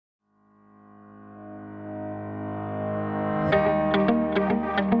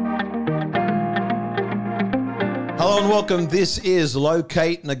and welcome. This is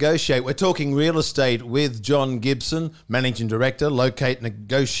Locate Negotiate. We're talking real estate with John Gibson, Managing Director, Locate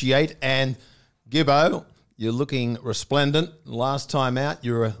Negotiate. And Gibbo, you're looking resplendent. Last time out,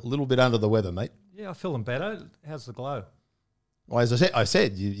 you're a little bit under the weather, mate. Yeah, I'm feeling better. How's the glow? Well, as I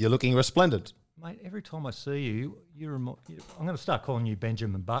said, you're looking resplendent. Mate, every time I see you, I'm going to start calling you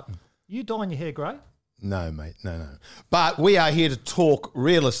Benjamin Button. You dyeing your hair grey? No, mate, no. But we are here to talk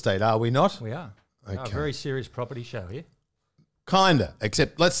real estate, are we not? We are. Okay. A very serious property show here. Kinda,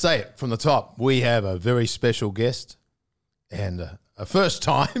 except let's say it from the top. We have a very special guest and a first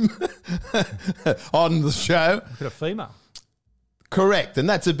time on the show. We've got a female. Correct, and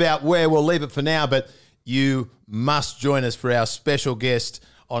that's about where we'll leave it for now, but you must join us for our special guest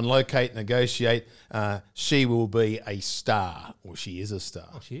on Locate Negotiate. She will be a star, or she is a star.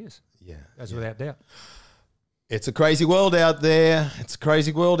 Oh, she is. Yeah. Goes without doubt. It's a crazy world out there.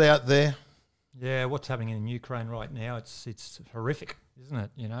 Yeah, what's happening in Ukraine right now, it's horrific, isn't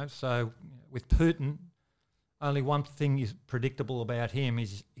it? You know, so with Putin, only one thing is predictable about him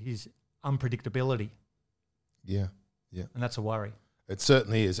is his unpredictability. Yeah. And that's a worry. It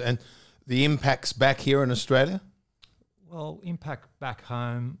certainly is. And the impacts back here in Australia? Well, impact back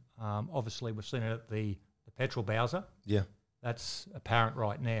home, obviously we've seen it at the petrol bowser. Yeah. That's apparent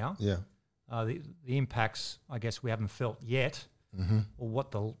right now. Yeah. The impacts, I guess we haven't felt yet, or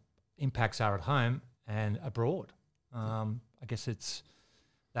what the impacts are at home and abroad. I guess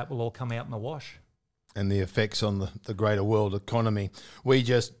that will all come out in the wash. And the effects on the greater world economy. We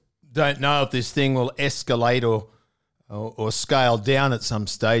just don't know if this thing will escalate or scale down at some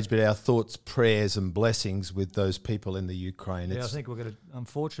stage, but our thoughts, prayers and blessings with those people in the Ukraine. Yeah, I think we're going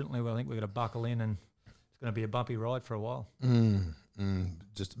to buckle in, and it's going to be a bumpy ride for a while.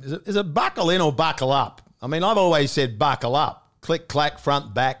 Just is it buckle in or buckle up? I mean, I've always said buckle up. Click, clack,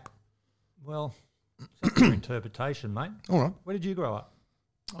 front, back. Well, it's your interpretation, mate. All right. Where did you grow up?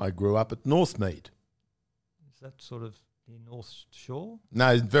 I grew up at Northmead. Is that sort of near North Shore?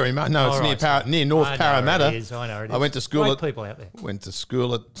 No, very much. No, it's right, near North Parramatta. I know it is. I went to school Great people out there. Went to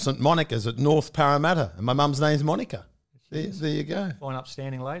school at St Monica's at North Parramatta, and my mum's name's Monica. There you go. Fine,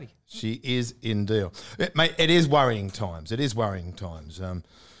 upstanding lady. She is indeed. Mate, it is worrying times.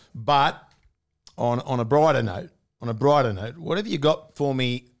 But on a brighter note, what have you got for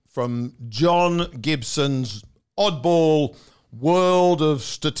me from John Gibson's oddball world of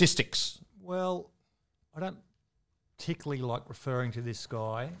statistics? Well, I don't particularly like referring to this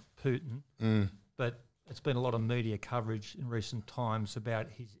guy, Putin, but it's been a lot of media coverage in recent times about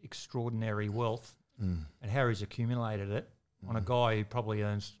his extraordinary wealth and how he's accumulated it on a guy who probably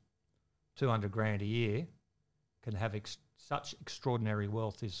earns 200 grand a year, can have such extraordinary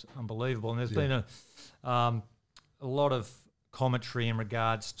wealth is unbelievable. And there's been a lot of commentary in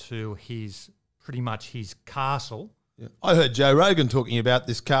regards to pretty much his castle. Yeah. I heard Joe Rogan talking about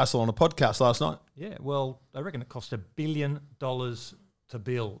this castle on a podcast last night. Yeah, well, they reckon it cost $1 billion to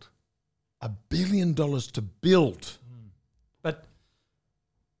build. $1 billion to build? But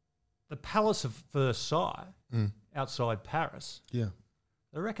the Palace of Versailles outside Paris, they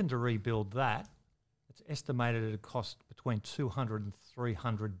reckon to rebuild that, it's estimated it'd cost between $200 and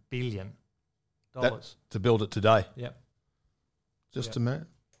 $300 billion. To build it today? Yep. Just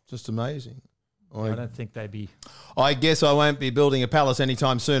amazing. I don't think they'd be... I guess I won't be building a palace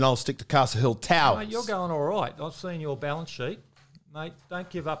anytime soon. I'll stick to Castle Hill Towers. Mate, you're going all right. I've seen your balance sheet. Mate, don't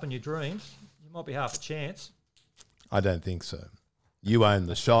give up on your dreams. You might be half a chance. I don't think so. You own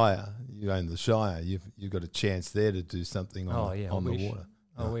the Shire. You've got a chance there to do something on the water.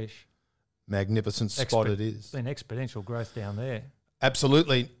 I wish. Magnificent spot it is. It's been exponential growth down there.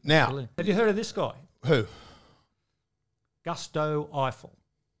 Absolutely. Now, have you heard of this guy? Who? Gustav Eiffel.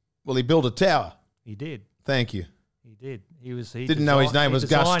 Well, he built a tower. He did. Thank you. He did. Didn't know his name was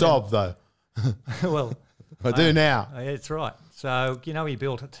Gustav, though. Well, I do now. That's right. So, he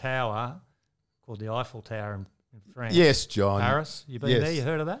built a tower called the Eiffel Tower in France. Yes, John. Paris. You been there? You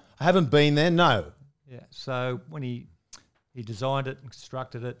heard of that? I haven't been there, no. Yeah. So when he designed it and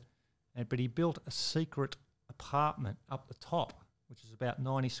constructed it, but he built a secret apartment up the top, which is about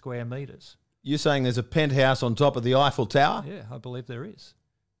 90 square metres. You're saying there's a penthouse on top of the Eiffel Tower? Yeah, I believe there is.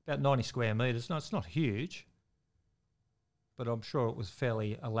 About 90 square metres. No, it's not huge, but I'm sure it was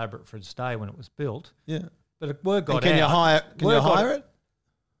fairly elaborate for its day when it was built. Yeah. But word got out. Can you hire it?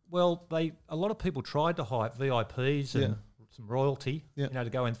 Well, a lot of people tried to hire VIPs and some royalty, to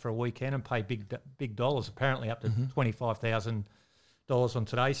go in for a weekend and pay big dollars, apparently up to $25,000 on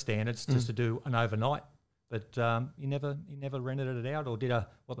today's standards, just to do an overnight. But he never rented it out or did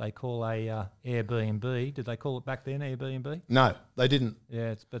what they call a Airbnb. Did they call it back then Airbnb? No, they didn't.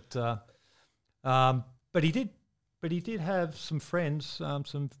 Yeah, but he did But he did have some friends,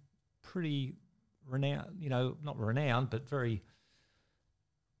 some pretty renowned, not renowned, but very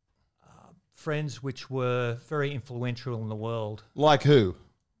friends which were very influential in the world. Like who?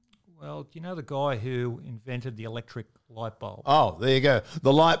 Well, do you know the guy who invented the electric light bulb? Oh, there you go.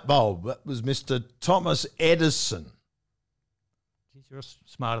 The light bulb. That was Mr. Thomas Edison. Geez, you're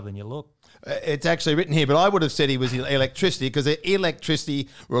smarter than you look. It's actually written here, but I would have said he was electricity because electricity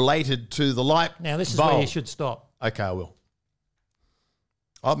related to the light Now, this is bulb. where you should stop. Okay, I will.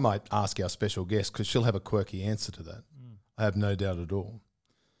 I might ask our special guest because she'll have a quirky answer to that. I have no doubt at all.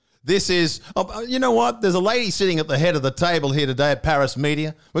 This is, you know what? There's a lady sitting at the head of the table here today at Paris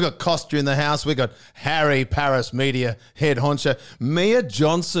Media. We've got Costa in the house. We've got Harry, Paris Media head honcho. Mia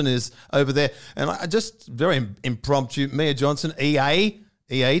Johnson is over there. And I just, very impromptu, Mia Johnson, EA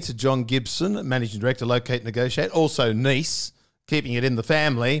to John Gibson, Managing Director, Locate Negotiate. Also niece, keeping it in the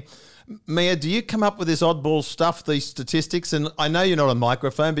family. Mia, do you come up with this oddball stuff, these statistics? And I know you're not a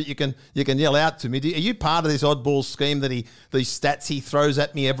microphone, but you can yell out to me. Are you part of this oddball scheme that these stats he throws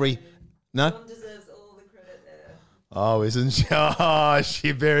at me every? No. John deserves all the credit there. Oh, isn't she? Oh,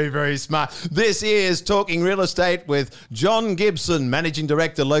 she's very, very smart. This is Talking Real Estate with John Gibson, Managing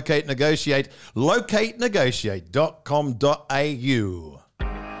Director, Locate Negotiate, locatenegotiate.com.au.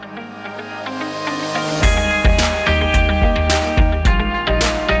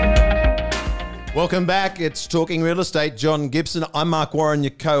 Welcome back. It's Talking Real Estate. John Gibson. I'm Mark Warren,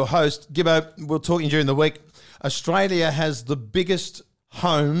 your co-host. Gibbo, we're talking during the week. Australia has the biggest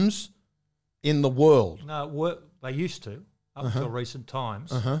homes in the world. No, they used to up until recent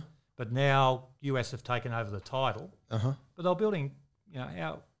times, but now US have taken over the title. But they're building,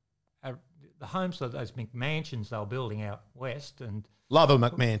 the homes that those McMansions they were building out west, and Love a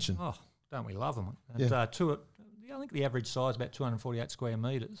McMansion. oh, don't we love them? And I think the average size is about 248 square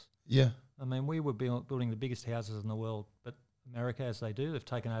metres. Yeah. I mean, we were building the biggest houses in the world, but America, as they do, they've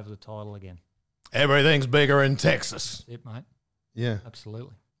taken over the title again. Everything's bigger in Texas. That's it, mate. Yeah.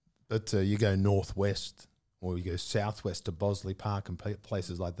 Absolutely. But you go northwest or you go southwest to Bosley Park and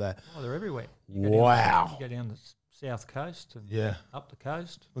places like that. Oh, they're everywhere. Wow. You go down the south coast and Yeah. up the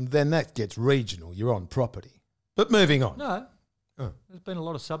coast. And then that gets regional. You're on property. But moving on. No, Oh. there's been a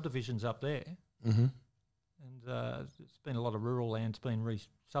lot of subdivisions up there. Mm-hmm. And there's been a lot of rural land's been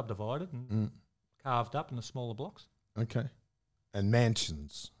subdivided and carved up into smaller blocks. Okay. And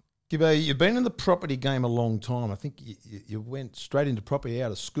mansions. Gibbo, you've been in the property game a long time. I think you went straight into property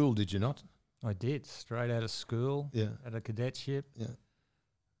out of school, did you not? I did, straight out of school, at a cadetship. Yeah.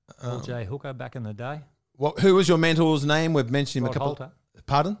 Paul J. Hooker back in the day. Who was your mentor's name? We've mentioned him Rod a couple. Holter.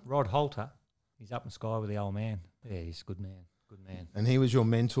 Pardon? Rod Holter. He's up in the sky with the old man. Yeah, he's a good man. Good man. And he was your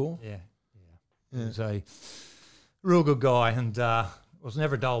mentor? Yeah. He was a real good guy, and it was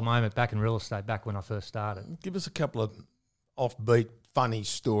never a dull moment back in real estate back when I first started. Give us a couple of offbeat, funny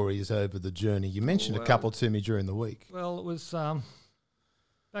stories over the journey. You mentioned a couple to me during the week. Well, it was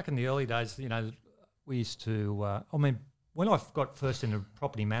back in the early days, we used to, when I got first into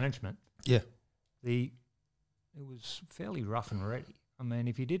property management, it was fairly rough and ready. I mean,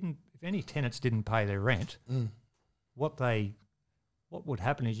 if any tenants didn't pay their rent, what would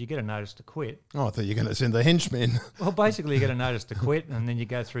happen is you get a notice to quit. Oh, I thought you were going to send the henchmen. Well, basically you get a notice to quit, and then you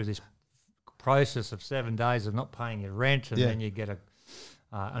go through this process of 7 days of not paying your rent, and then you get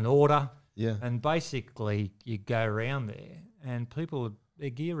an order. Yeah. And basically you go around there and their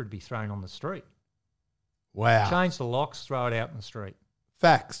gear would be thrown on the street. Wow. Change the locks, throw it out in the street.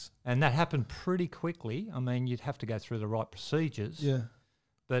 Facts. And that happened pretty quickly. I mean, you'd have to go through the right procedures. Yeah.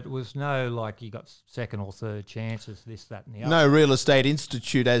 But it was no like you got second or third chances, this, that, and the other. No real estate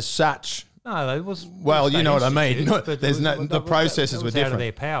institute as such. No, it was. Well, you know what I mean. But The processes were different. Out of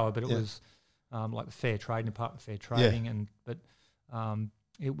their power, but it was like the Fair Trading Department, Fair Trading,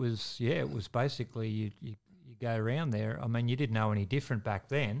 it was basically you go around there. I mean, you didn't know any different back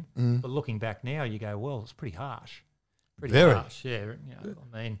then, but looking back now, you go, well, it's pretty harsh. Very harsh, yeah.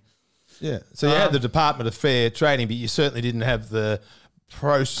 I mean, yeah. So you had the Department of Fair Trading, but you certainly didn't have the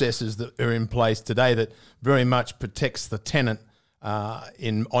processes that are in place today that very much protects the tenant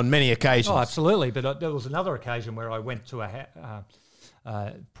on many occasions. Oh, absolutely. But there was another occasion where I went to a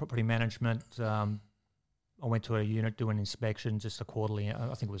property management. I went to a unit doing an inspection, just a quarterly.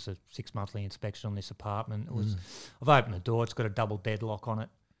 I think it was a 6-monthly inspection on this apartment. It was. I've opened the door. It's got a double deadlock on it,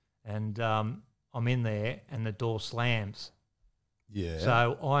 and I'm in there, and the door slams. Yeah.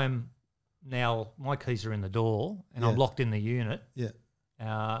 So my keys are in the door, and I'm locked in the unit. Yeah.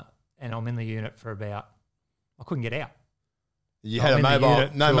 And I'm in the unit for I couldn't get out. You had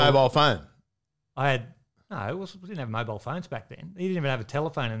a mobile phone. I had No, we didn't have mobile phones back then. He didn't even have a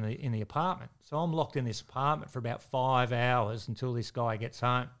telephone in the apartment. So I'm locked in this apartment for about 5 hours until this guy gets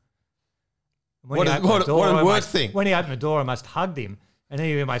home. What a work thing. When he opened the door, I must hugged him, and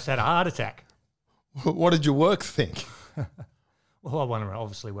he almost had a heart attack. What did your work think? Well, I wonder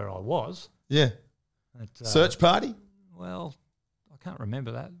obviously where I was. Yeah. But, Search party? Well, I can't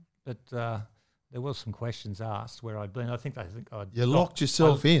remember that, but there was some questions asked where I'd been. I think I'd You locked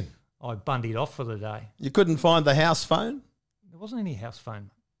yourself in. I bundied off for the day. You couldn't find the house phone? There wasn't any house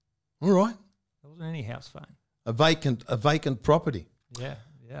phone. All right. There wasn't any house phone. A vacant property. Yeah.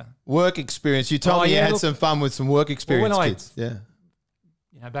 Work experience. You told me you had some fun with some work experience, kids. Yeah.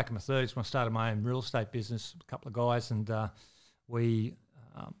 Back in my 30s when I started my own real estate business, a couple of guys, and we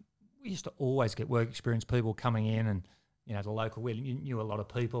used to always get work experience people coming in, and the local, we knew a lot of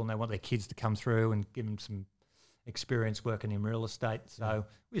people, and they want their kids to come through and give them some experience working in real estate. So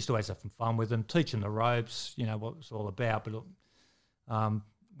we used to always have some fun with them, teach them the ropes, what it's all about. But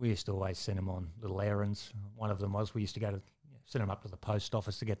we used to always send them on little errands. One of them was we used to go to send them up to the post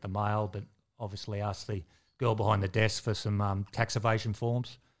office to get the mail, but obviously ask the girl behind the desk for some tax evasion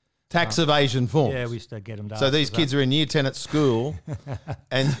forms. Tax evasion forms? Yeah, we used to get them done. So these kids are in year 10 at school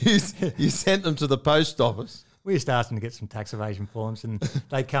and you sent them to the post office? We used to ask them to get some tax evasion forms, and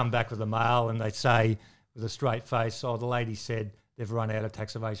they'd come back with the mail and they'd say with a straight face, the lady said they've run out of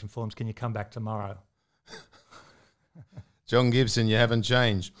tax evasion forms. Can you come back tomorrow? John Gibson, you haven't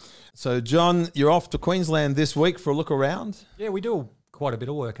changed. So, John, you're off to Queensland this week for a look around? Yeah, we do quite a bit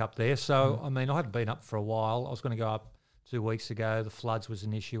of work up there. So, I hadn't been up for a while. I was going to go up 2 weeks ago. The floods was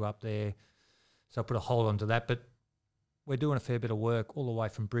an issue up there. So I put a hold onto that. But we're doing a fair bit of work all the way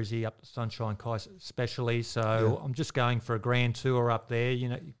from Brizzy up to Sunshine Coast especially. So I'm just going for a grand tour up there,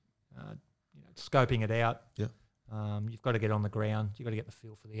 scoping it out. Yeah. You've got to get on the ground. You've got to get the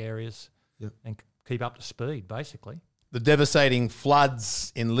feel for the areas and keep up to speed, basically. The devastating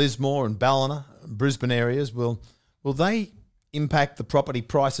floods in Lismore and Ballina, Brisbane areas, will they impact the property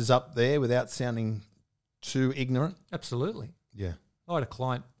prices up there without sounding too ignorant? Absolutely. Yeah. I had a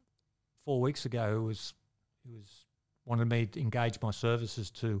client 4 weeks ago who wanted me to engage my services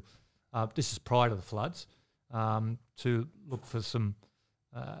to, this is prior to the floods, to look for some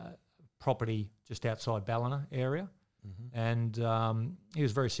property just outside Ballina area. Mm-hmm. And he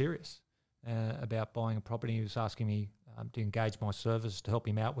was very serious about buying a property. He was asking me to engage my services to help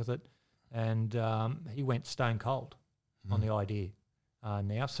him out with it. And he went stone cold on the idea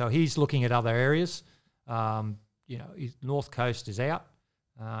now. So he's looking at other areas. His North Coast is out.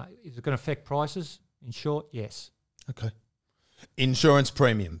 Is it going to affect prices? In short, yes. Okay. Insurance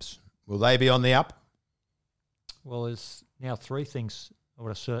premiums, will they be on the up? Well, there's now three things that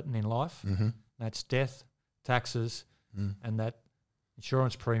are certain in life. Mm-hmm. That's death, taxes, and that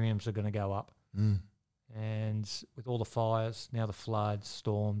insurance premiums are going to go up. Mm. And with all the fires, now the floods,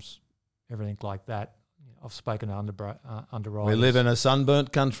 storms, everything like that, I've spoken to underwriters. We live in a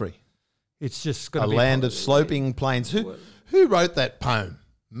sunburnt country. It's just going to be a land of sloping plains. Who wrote that poem?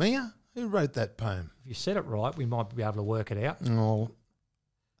 Mia? Who wrote that poem? If you said it right, we might be able to work it out. Oh,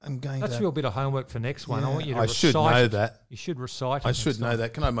 I'm going That's to... your bit of homework for next one. Yeah, I want you to I recite should know it. that. You should recite it. I should know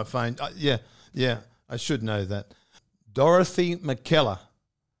that. Can I have my phone? Yeah, I should know that. Dorothy McKellar,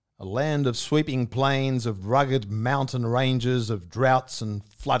 a land of sweeping plains, of rugged mountain ranges, of droughts and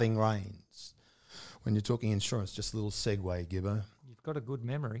flooding rains. When you're talking insurance, just a little segue, Gibbo. You've got a good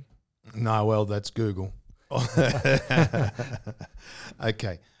memory. No, well, that's Google.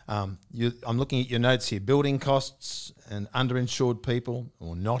 Okay. I'm looking at your notes here. Building costs and underinsured people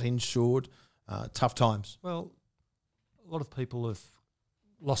or not insured, tough times. Well, a lot of people have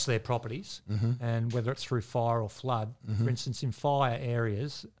lost their properties, and whether it's through fire or flood. For instance, in fire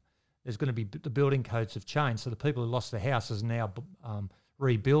areas, there's going to be the building codes have changed. So the people who lost their houses are now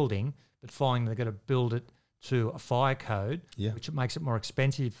rebuilding, but finding they're going to build it to a fire code, which makes it more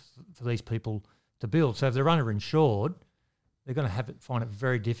expensive for these people to build. So if they're underinsured, they're going to find it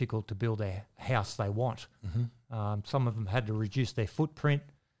very difficult to build a house they want. Some of them had to reduce their footprint,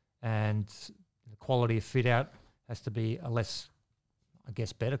 and the quality of fit out has to be a less, I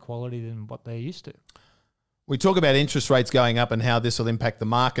guess, better quality than what they're used to. We talk about interest rates going up and how this will impact the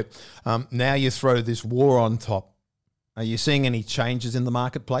market. Now you throw this war on top. Are you seeing any changes in the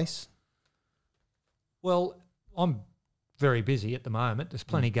marketplace? Well, I'm very busy at the moment. There's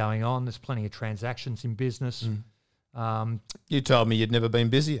plenty going on. There's plenty of transactions in business. You told me you'd never been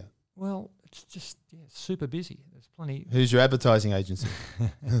busier. Well, it's just super busy. There's plenty. Who's your advertising agency?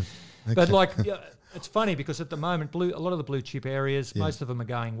 Okay. But it's funny because at the moment, a lot of the blue chip areas, most of them are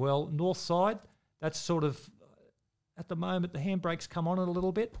going well. North side, that's sort of at the moment, the handbrake's come on a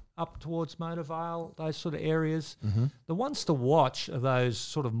little bit up towards Mona Vale, those sort of areas. Mm-hmm. The ones to watch are those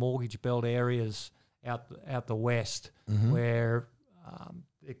sort of mortgage belt areas out the west, where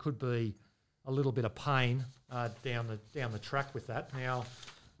there could be a little bit of pain down the track with that. Now,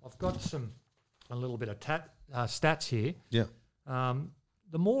 I've got a little bit of stats here. Yeah.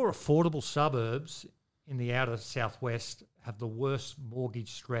 The more affordable suburbs in the outer southwest have the worst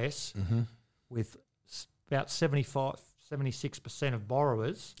mortgage stress, with about 76% of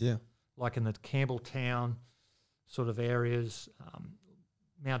borrowers, like in the Campbelltown sort of areas,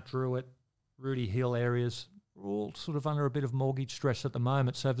 Mount Druitt, Rooty Hill areas, are all sort of under a bit of mortgage stress at the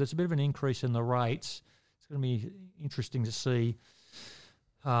moment. So if there's a bit of an increase in the rates, it's going to be interesting to see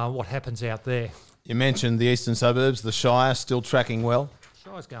what happens out there. You mentioned the eastern suburbs, the Shire still tracking well.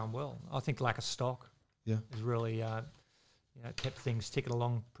 Shire's going well. I think lack of stock has really kept things ticking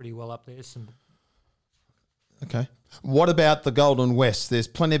along pretty well up there. Okay. What about the Golden West? There's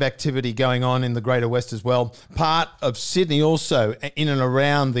plenty of activity going on in the Greater West as well. Part of Sydney also, in and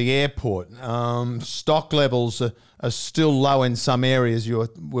around the airport. Stock levels are still low in some areas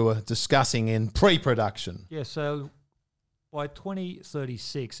we were discussing in pre-production. Yeah, so by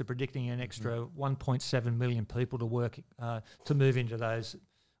 2036, they're predicting an extra 1.7 million people to work to move into those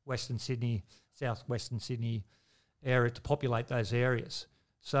Western Sydney, southwestern Sydney area to populate those areas.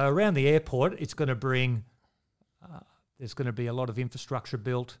 So around the airport, it's going to bring... there's going to be a lot of infrastructure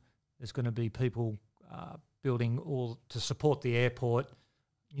built. There's going to be people building all to support the airport,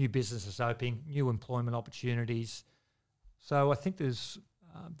 new businesses opening, new employment opportunities. So I think there's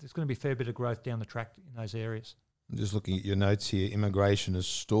going to be a fair bit of growth down the track in those areas. I'm just looking at your notes here. Immigration has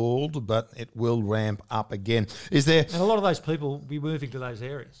stalled, but it will ramp up again. Is there... And a lot of those people will be moving to those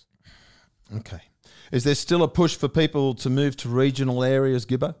areas. Okay. Is there still a push for people to move to regional areas,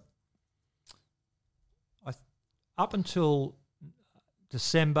 Gibbo? Up until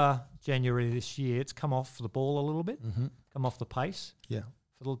December, January this year, it's come off the ball a little bit, come off the pace. Yeah.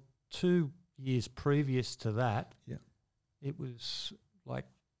 For the 2 years previous to that, it was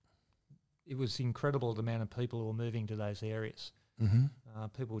incredible the amount of people who were moving to those areas.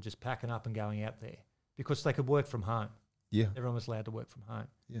 People were just packing up and going out there because they could work from home. Yeah. Everyone was allowed to work from home.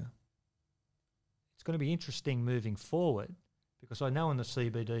 Yeah. It's going to be interesting moving forward because I know in the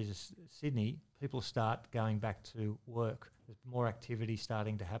CBDs of Sydney, people start going back to work. There's more activity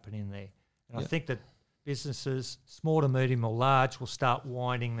starting to happen in there. And I think that businesses, small to medium or large, will start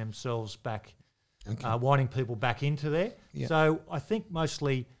winding themselves back, winding people back into there. Yeah. So I think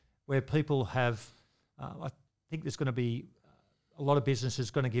mostly where people have, I think there's going to be a lot of businesses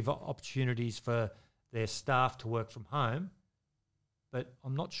going to give opportunities for their staff to work from home, but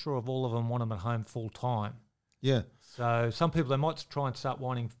I'm not sure if all of them want them at home full time. Yeah. So some people, they might try and start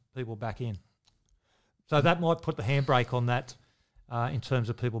winding people back in. So that might put the handbrake on that in terms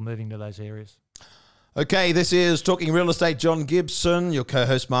of people moving to those areas. Okay, this is Talking Real Estate. John Gibson, your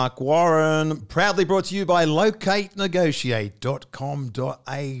co-host Mark Warren, proudly brought to you by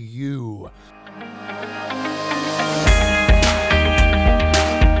locatenegotiate.com.au.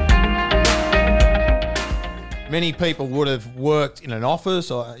 Many people would have worked in an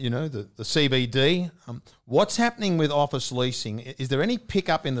office or, the CBD. What's happening with office leasing? Is there any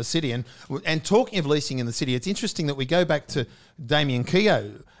pickup in the city? And talking of leasing in the city, it's interesting that we go back to Damien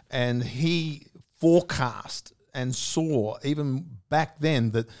Keogh, and he forecast and saw even back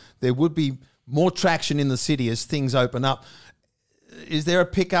then that there would be more traction in the city as things open up. Is there a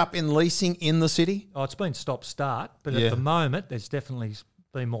pickup in leasing in the city? Oh, it's been stop-start, but at the moment there's definitely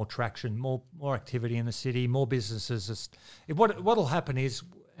been more traction, more activity in the city, more businesses. What'll happen is,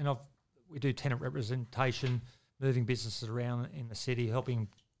 and we do tenant representation, moving businesses around in the city, helping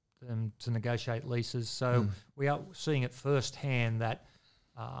them to negotiate leases. So we are seeing it firsthand that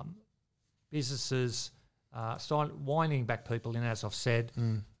businesses start winding back people in, as I've said,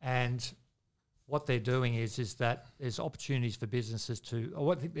 and what they're doing is that there's opportunities for businesses to,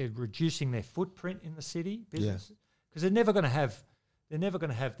 they're reducing their footprint in the city, businesses, because they're never going to have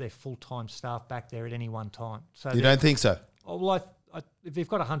their full-time staff back there at any one time. So you don't think so? Oh, well, if they've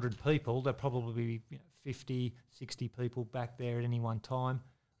got 100 people, there'll probably be 50, 60 people back there at any one time.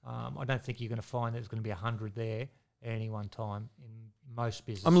 I don't think you're going to find there's going to be 100 there at any one time in most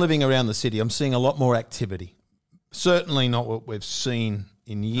businesses. I'm living around the city. I'm seeing a lot more activity. Certainly not what we've seen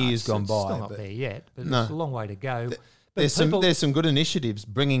in years gone by. It's still not there yet, but there's a long way to go. There's some good initiatives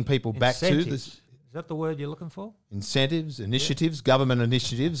bringing people back to this. Is that the word you're looking for? Incentives, initiatives, government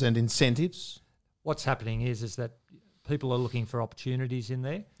initiatives and incentives. What's happening is that people are looking for opportunities in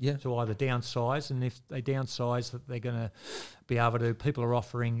there to either downsize, and if they downsize, that they're going to be able to. People are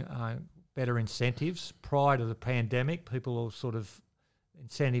offering better incentives. Prior to the pandemic,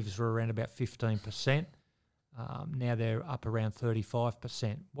 incentives were around about 15%. Now they're up around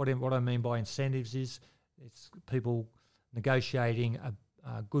 35%. What I mean by incentives is it's people negotiating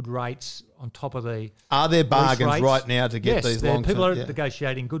good rates on top of the Are there bargains rates right now to get these long-term? People are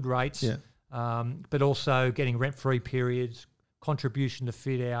negotiating good rates, but also getting rent-free periods, contribution to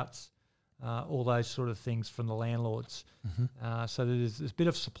fit-outs, all those sort of things from the landlords. So there's a bit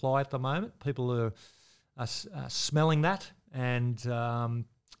of supply at the moment. People are smelling that and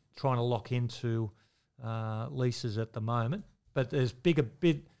trying to lock into leases at the moment. But there's people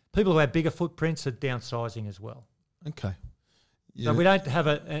who have bigger footprints are downsizing as well. Okay. So we don't have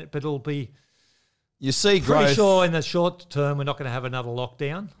but it'll be. You see growth. Pretty sure in the short term we're not going to have another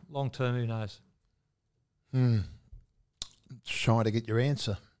lockdown. Long term, who knows? Trying to get your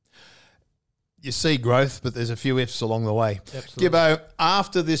answer. You see growth, but there's a few ifs along the way. Absolutely. Gibbo,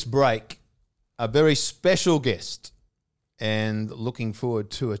 after this break, a very special guest, and looking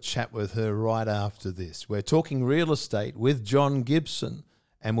forward to a chat with her right after this. We're talking real estate with John Gibson,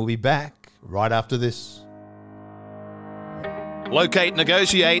 and we'll be back right after this.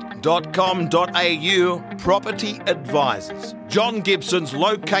 LocateNegotiate.com.au Property Advisors. John Gibson's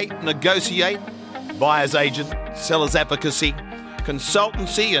Locate Negotiate, buyer's agent, seller's advocacy,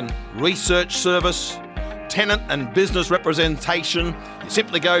 consultancy and research service, tenant and business representation. You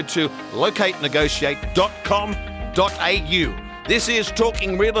simply go to LocateNegotiate.com.au. This is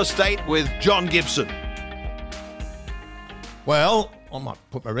Talking Real Estate with John Gibson. Well, I might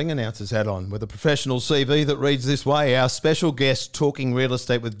put my ring announcer's hat on with a professional CV that reads this way. Our special guest, Talking Real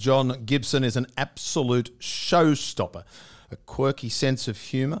Estate with John Gibson, is an absolute showstopper. A quirky sense of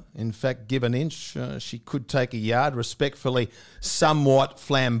humour. In fact, give an inch, she could take a yard. Respectfully, somewhat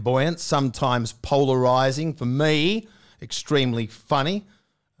flamboyant, sometimes polarising. For me, extremely funny.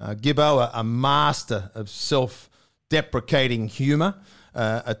 Gibbo, a master of self-deprecating humour.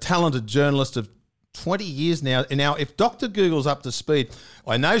 A talented journalist of 20 years now. Now, if Dr. Google's up to speed,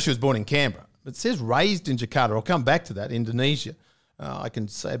 I know she was born in Canberra, but it says raised in Jakarta. I'll come back to that, Indonesia. I can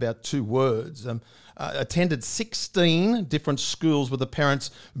say about 2 words. Attended 16 different schools with the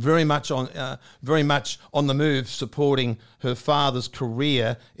parents very much on the move, supporting her father's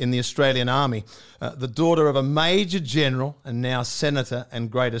career in the Australian Army. The daughter of a major general and now senator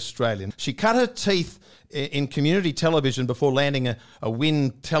and great Australian. She cut her teeth in community television before landing a Win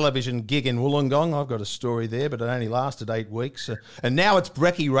television gig in Wollongong. I've got a story there, but it only lasted 8 weeks. And now it's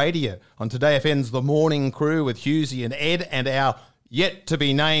Brekkie Radio on Today FM's The Morning Crew with Husey and Ed and our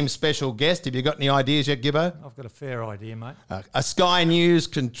yet-to-be-named special guest. Have you got any ideas yet, Gibbo? I've got a fair idea, mate. A Sky News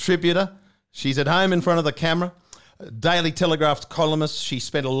contributor. She's at home in front of the camera. Daily Telegraph columnist. She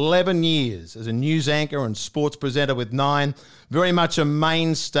spent 11 years as a news anchor and sports presenter with Nine. Very much a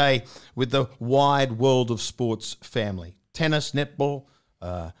mainstay with the wide world of sports family. Tennis, netball,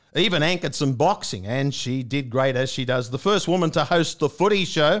 even anchored some boxing, and she did great as she does. The first woman to host the Footy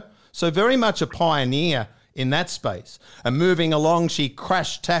Show, so very much a pioneer in that space. And moving along, she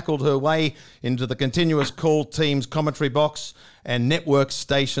crash-tackled her way into the continuous call team's commentary box and network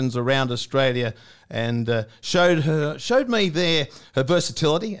stations around Australia, and showed me there her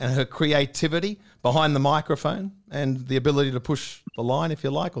versatility and her creativity behind the microphone and the ability to push the line, if you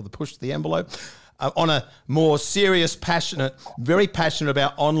like, or to push the envelope. On a more serious, very passionate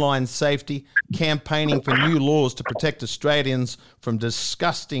about online safety, campaigning for new laws to protect Australians from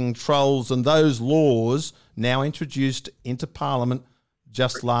disgusting trolls, and those laws now introduced into Parliament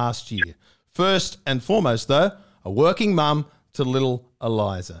just last year. First and foremost, though, a working mum to little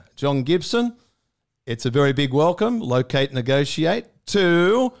Eliza. John Gibson, it's a very big welcome, Locate Negotiate,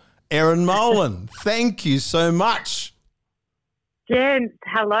 to Erin Molan. Thank you so much. Gents,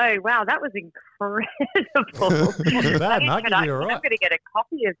 hello. Wow, that was incredible. Not bad, mate. You're all right. I'm going to get a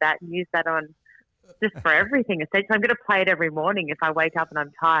copy of that and use that on just for everything. Essentially, I'm going to play it every morning. If I wake up and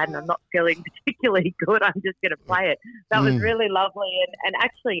I'm tired and I'm not feeling particularly good, I'm just going to play it. That was really lovely and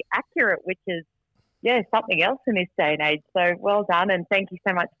actually accurate, which is, something else in this day and age. So well done, and thank you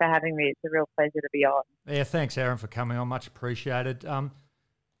so much for having me. It's a real pleasure to be on. Yeah, thanks, Erin, for coming on. Much appreciated.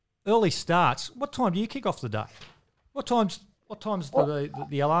 Early starts. What time do you kick off the day? What times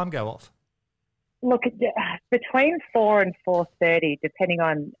the alarm go off? Look, between 4 and 4:30, depending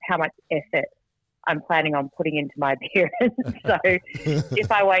on how much effort I'm planning on putting into my appearance. So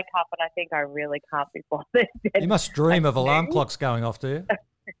if I wake up and I think I really can't be bothered. You must dream of alarm clocks going off, do you?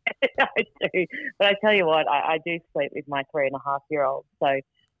 I do. But I tell you what, I do sleep with my 3.5-year-old. So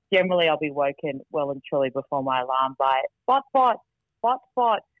generally I'll be woken well and truly before my alarm by bot.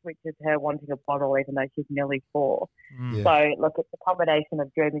 which is her wanting a bottle even though she's nearly 4. Yeah. So, look, it's a combination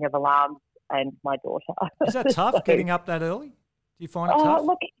of dreaming of alarms and my daughter. Is that tough, getting up that early? Do you find it tough?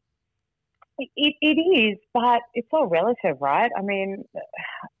 Look, it is, but it's all relative, right? I mean,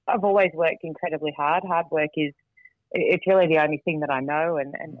 I've always worked incredibly hard. Hard work it's really the only thing that I know,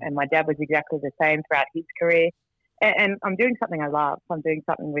 and my dad was exactly the same throughout his career. And I'm doing something I love. I'm doing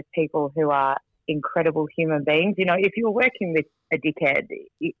something with people who are incredible human beings. You know, if you were working with a dickhead,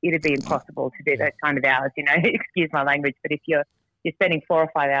 it'd be impossible to do those kind of hours, you know, excuse my language. But if you're spending 4 or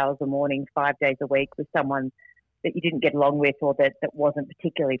 5 hours a morning, 5 days a week with someone that you didn't get along with or that wasn't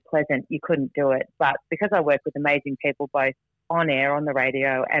particularly pleasant, you couldn't do it. But because I work with amazing people, both on air, on the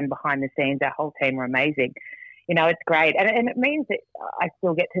radio and behind the scenes, our whole team are amazing. You know, it's great. And it means that I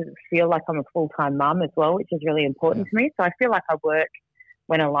still get to feel like I'm a full-time mum as well, which is really important to me. So I feel like I work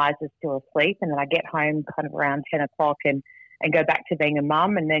when Eliza's still asleep, and then I get home kind of around 10 o'clock and go back to being a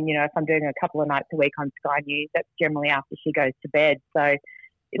mum. And then, you know, if I'm doing a couple of nights a week on Sky News, that's generally after she goes to bed. So,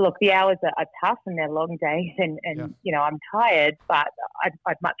 look, the hours are tough and they're long days and you know, I'm tired, but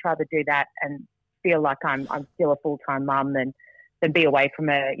I'd much rather do that and feel like I'm still a full-time mum than be away from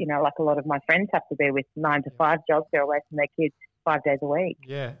you know, like a lot of my friends have to be with 9 to 5 jobs. They're away from their kids 5 days a week.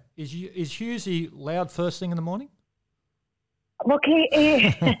 Yeah. Is Hughesy loud first thing in the morning? Look, he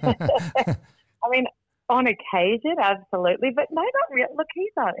I mean, on occasion, absolutely, but no, not really. Look,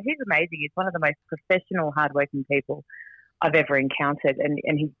 he's amazing. He's one of the most professional, hardworking people I've ever encountered, and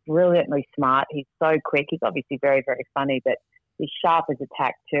he's brilliantly smart. He's so quick. He's obviously very, very funny, but he's sharp as a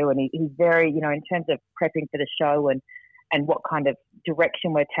tack too, and he's very, you know, in terms of prepping for the show and what kind of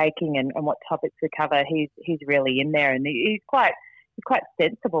direction we're taking and what topics we cover, he's really in there, and he's quite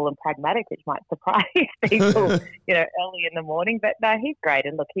sensible and pragmatic, which might surprise people, you know, early in the morning. But no, he's great.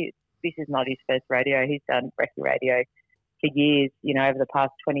 And look, this is not his first rodeo. He's done Brecky Radio for years, you know, over the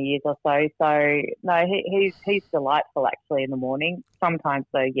past 20 years or so. So no, he's delightful actually in the morning. Sometimes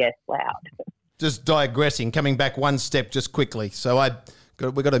though, yes, loud. Just digressing, coming back one step just quickly. So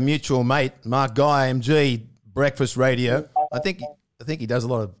we got a mutual mate, Mark Guy, MG, Breakfast Radio. I think he does a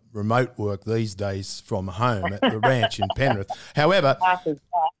lot of remote work these days from home at the ranch in Penrith. However,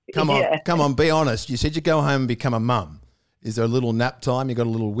 come on, be honest. You said you go home and become a mum. Is there a little nap time? You got a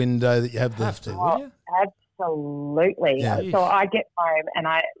little window that you have to, will you? Absolutely. Yeah. So I get home and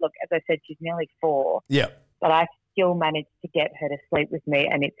look, as I said, she's nearly 4. Yeah. But I still manage to get her to sleep with me,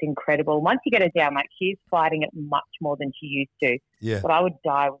 and it's incredible. Once you get her down, like, she's fighting it much more than she used to. Yeah. But I would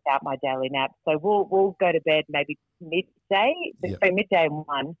die without my daily nap. So we'll go to bed maybe midday, so midday and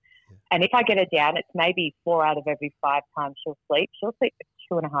 1. And if I get her down, it's maybe 4 out of every 5 times she'll sleep. She'll sleep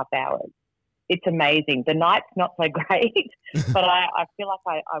for 2.5 hours. It's amazing. The night's not so great, but I feel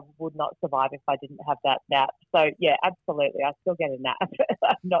like I would not survive if I didn't have that nap. So, yeah, absolutely. I still get a nap.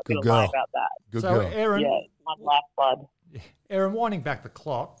 I'm not going to lie about that. Good so, girl. Erin, yeah, it's my lifeblood. Erin, winding back the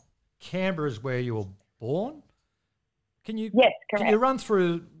clock, Canberra is where you were born. Yes, correct. Can you run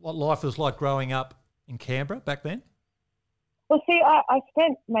through what life was like growing up in Canberra back then? Well, see, I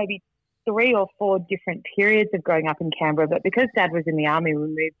spent maybe 3 or 4 different periods of growing up in Canberra, but because Dad was in the army, we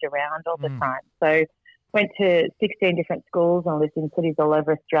moved around all the time. So went to 16 different schools and lived in cities all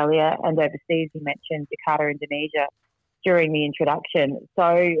over Australia and overseas. You mentioned Jakarta, Indonesia during the introduction.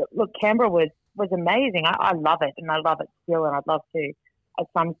 So, look, Canberra was amazing. I love it, and I love it still, and I'd love to, at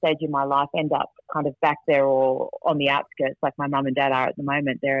some stage in my life, end up kind of back there or on the outskirts like my mum and dad are at the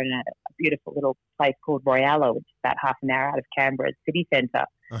moment. They're in a beautiful little place called Royalla, which is about half an hour out of Canberra's city centre.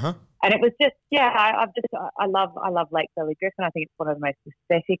 Uh-huh. And it was just, I love Lake Burley Griffin. I think it's one of the most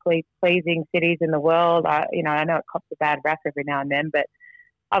aesthetically pleasing cities in the world. I know it cops a bad rap every now and then, but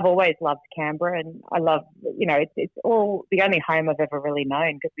I've always loved Canberra, and I love, it's all the only home I've ever really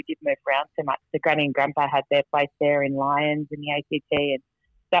known because we did move around so much. The granny and grandpa had their place there in Lyons in the ACT, and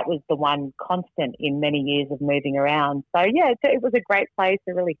that was the one constant in many years of moving around. So, yeah, it was a great place,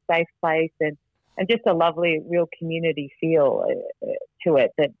 a really safe place, and just a lovely, real community feel to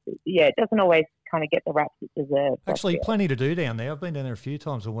it that, it doesn't always kind of get the raps it deserves. Actually, plenty to do down there. I've been down there a few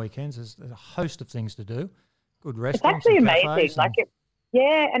times on weekends. There's a host of things to do. Good restaurants. It's actually amazing.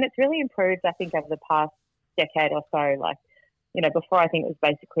 And it's really improved, I think, over the past decade or so. Like, before I think it was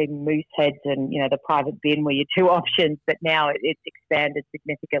basically Mooseheads and, the private bin were your 2 options, but now it's expanded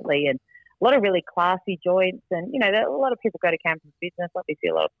significantly, and a lot of really classy joints, and, a lot of people go to Canberra for business, obviously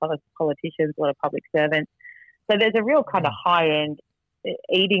a lot of politicians, a lot of public servants. So there's a real kind of high-end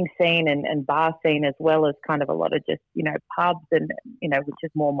eating scene and bar scene, as well as kind of a lot of just, pubs and, which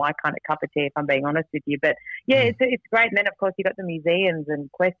is more my kind of cup of tea, if I'm being honest with you. But, yeah, it's great. And then, of course, you've got the museums and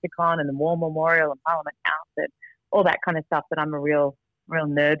Questacon and the War Memorial and Parliament House and all that kind of stuff that I'm a real real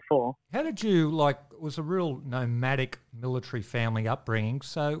nerd for. How did you it was a real nomadic military family upbringing.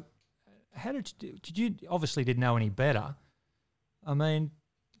 So how did you obviously didn't know any better. I mean,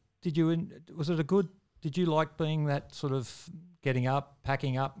 did you like being that sort of getting up,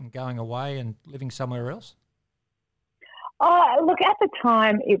 packing up and going away and living somewhere else? Oh, look, at the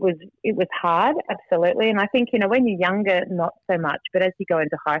time it was hard, absolutely. And I think, when you're younger, not so much. But as you go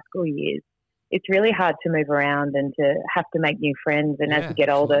into high school years, it's really hard to move around and to have to make new friends. And as you get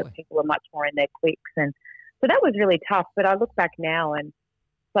older, people are much more in their cliques. And so that was really tough. But I look back now and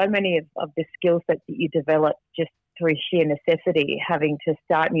so many of the skill sets that you develop just through sheer necessity, having to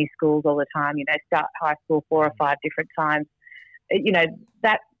start new schools all the time, start high school 4 or 5 different times,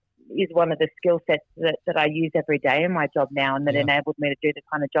 that is one of the skill sets that I use every day in my job now, and that enabled me to do the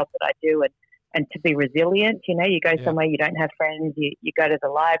kind of job that I do and to be resilient. You go somewhere, you don't have friends, you go to the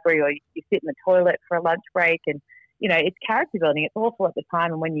library or you sit in the toilet for a lunch break, and, it's character building. It's awful at the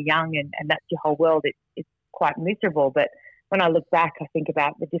time, and when you're young and that's your whole world, it's quite miserable. But when I look back, I think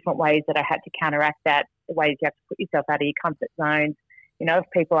about the different ways that I had to counteract that, the ways you have to put yourself out of your comfort zones. If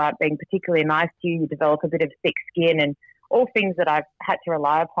people aren't being particularly nice to you, you develop a bit of thick skin, and all things that I've had to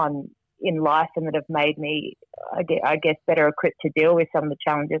rely upon in life and that have made me, I guess, better equipped to deal with some of the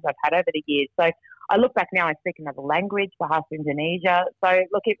challenges I've had over the years. So I look back now, I speak another language, Bahasa Indonesia. So,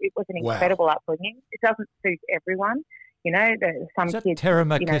 look, it was an incredible upbringing. It doesn't suit everyone. Some is that kids...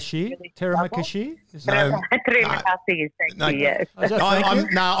 Terima kasih? Terima kasih? Terima kasih is thank you, yes.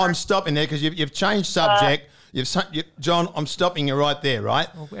 I'm stopping there because you've changed subject. John, I'm stopping you right there, right?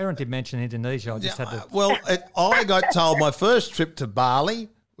 Well, Aaron did mention Indonesia. I just had to... I got told my first trip to Bali,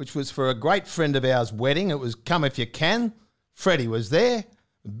 which was for a great friend of ours' wedding. It was Come If You Can. Freddie was there,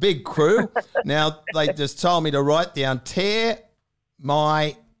 big crew. Now, they just told me to write down, tear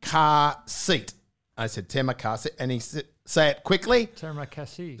my car seat. I said, terima kasih. And he said, say it quickly. Terima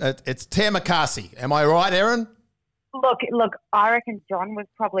kasih. It's terima kasih. Am I right, Aaron? Look, I reckon John was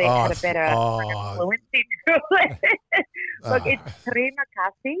probably had a better fluency to it. Look, it's terima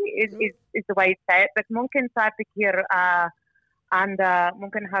kasih is the way you say it. But mungkin saya pikir Anda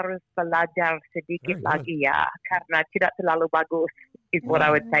mungkin harus belajar sedikit lagi ya, karena tidak terlalu bagus is what I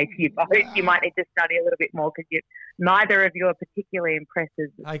would say to you both. You might need to study a little bit more because neither of you are particularly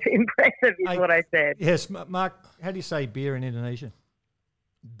impressive is what I said. Yes, Mark, how do you say beer in Indonesian?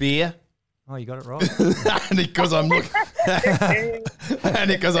 Beer. Oh, you got it right. Only because I'm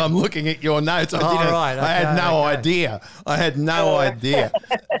looking at your notes. I had no idea. I had no idea.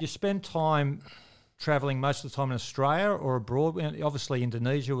 You spend time travelling most of the time in Australia or abroad? Obviously,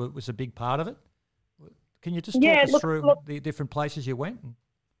 Indonesia was a big part of it. Can you just talk us through the different places you went?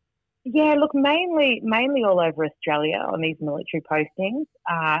 Yeah, look, mainly all over Australia on these military postings,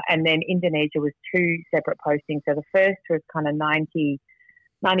 and then Indonesia was 2 separate postings. So the first was kind of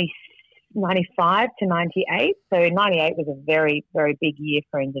 95 to 98. So 98 was a very, very big year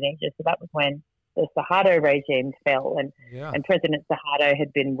for Indonesia. So that was when the Suharto regime fell, and President Suharto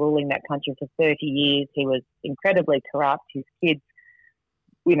had been ruling that country for 30 years. He was incredibly corrupt. His kids,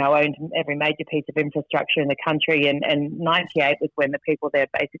 owned every major piece of infrastructure in the country, and 98 was when the people there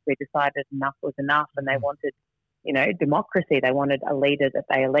basically decided enough was enough, and they wanted, democracy. They wanted a leader that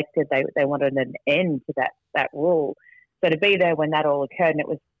they elected. They wanted an end to that rule. So to be there when that all occurred, and it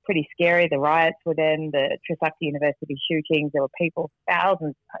was pretty scary. The riots were then, the Trisakti University shootings. There were people,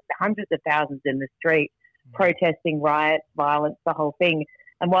 thousands, hundreds of thousands in the street protesting, riots, violence, the whole thing.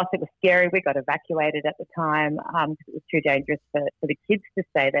 And whilst it was scary, we got evacuated at the time because it was too dangerous for the kids to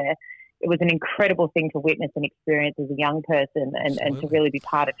stay there. It was an incredible thing to witness and experience as a young person, and to really be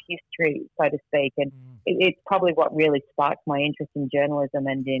part of history, so to speak. And it's probably what really sparked my interest in journalism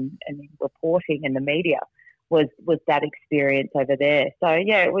and in reporting in the media. Was that experience over there. So,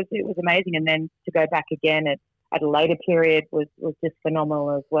 yeah, it was amazing. And then to go back again at a later period was just phenomenal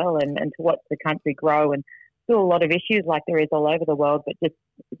as well, and to watch the country grow, and still a lot of issues like there is all over the world, but just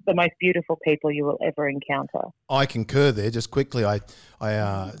the most beautiful people you will ever encounter. I concur there. Just quickly, I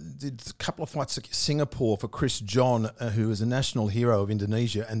did a couple of flights to Singapore for Chris John, who is a national hero of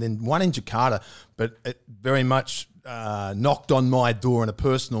Indonesia, and then one in Jakarta, but it very much knocked on my door in a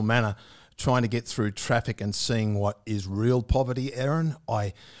personal manner, trying to get through traffic and seeing what is real poverty, Aaron.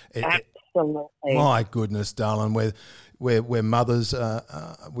 Absolutely. My goodness, darling, where mothers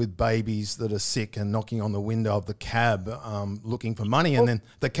with babies that are sick and knocking on the window of the cab looking for money, and then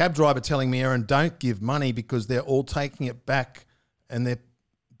the cab driver telling me, Aaron, don't give money because they're all taking it back, and they're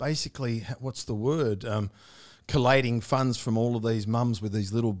basically, what's the word, collating funds from all of these mums with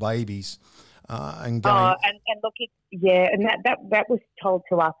these little babies. and going. And look, and that was told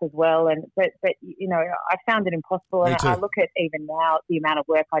to us as well. And but you know, I found it impossible. Me And too. I look at even now the amount of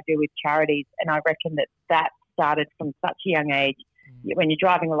work I do with charities, and I reckon that started from such a young age. When you're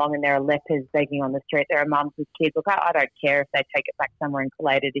driving along and there are lepers begging on the street, there are mums with kids. Look, I don't care if they take it back somewhere and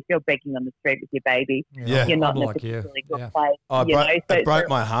collate it. If you're begging on the street with your baby, Yeah. you're not in a like you. particularly good Yeah. place. Oh, you know? it broke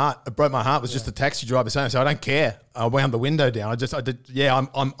my heart. It broke my heart. Was just the taxi driver saying, "So I don't care." I wound the window down. I did. Yeah,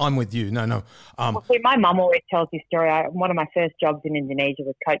 I'm with you. No. Well, see, my mum always tells this story. One of my first jobs in Indonesia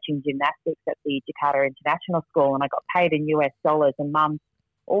was coaching gymnastics at the Jakarta International School, and I got paid in US dollars. And Mum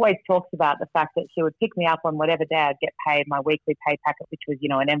always talks about the fact that she would pick me up on whatever day I'd get paid, my weekly pay packet, which was, you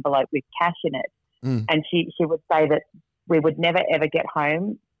know, an envelope with cash in it. And she would say that we would never ever get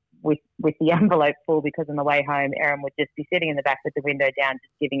home with the envelope full, because on the way home, Erin would just be sitting in the back with the window down,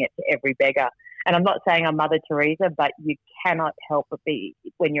 just giving it to every beggar. And I'm not saying I'm Mother Teresa, but you cannot help but be,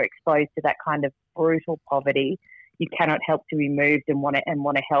 when you're exposed to that kind of brutal poverty, you cannot help to be moved and want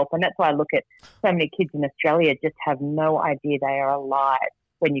to help. And that's why I look at so many kids in Australia just have no idea they are alive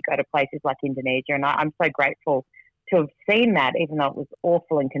when you go to places like Indonesia. And I'm so grateful to have seen that, even though it was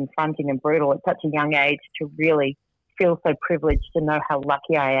awful and confronting and brutal at such a young age, to really feel so privileged to know how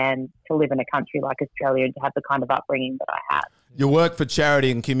lucky I am to live in a country like Australia and to have the kind of upbringing that I have. Your work for charity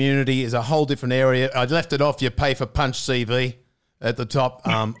and community is a whole different area. I left it off. You pay for Punch CV at the top.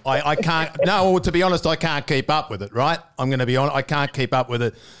 I can't. No, to be honest, I can't keep up with it. Right? I'm going to be honest. I can't keep up with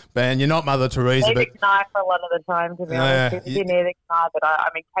it. Man, you're not Mother Teresa, but Neither can I for a lot of the time, to be honest. Neither can I, but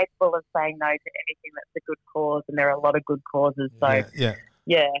I'm incapable of saying no to anything that's a good cause, and there are a lot of good causes. So,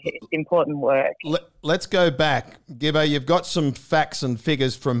 yeah, it's important work. Let's go back. Gibbo, you've got some facts and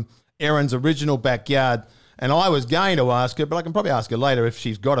figures from Erin's original backyard, and I was going to ask her, but I can probably ask her later if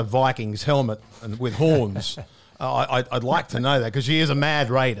she's got a Vikings helmet and with horns. I'd like to know that, because she is a mad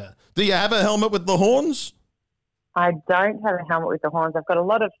raider. Do you have a helmet with the horns? I don't have a helmet with the horns. I've got a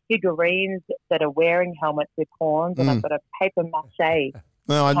lot of figurines that are wearing helmets with horns, and I've got a paper mache.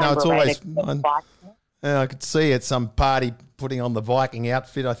 No, I know it's always. Yeah, I could see at some party putting on the Viking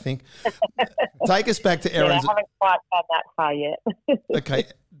outfit, I think. Take us back to Erin's. I haven't quite gone that far yet. Okay,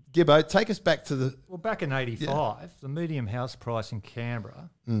 Gibbo, take us back to the. Well, back in '85, the medium house price in Canberra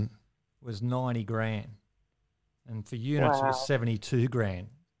was 90 grand, and for units it was 72 grand.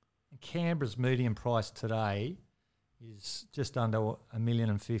 And Canberra's medium price today is just under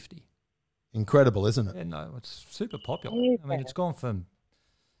 $1,050,000. Incredible, isn't it? Yeah, no, it's super popular. I mean, it's gone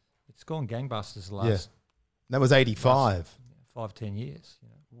gangbusters the last. That was 85. 5-10 years. You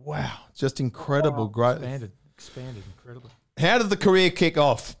know. Wow, just incredible growth. Expanded incredibly. How did the career kick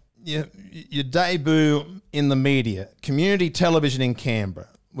off? Your debut in the media, community television in Canberra.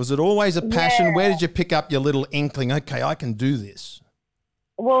 Was it always a passion? Yeah. Where did you pick up your little inkling? Okay, I can do this.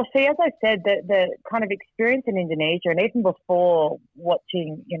 Well, see, as I said, the kind of experience in Indonesia, and even before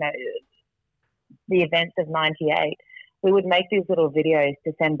watching, you know, the events of '98, we would make these little videos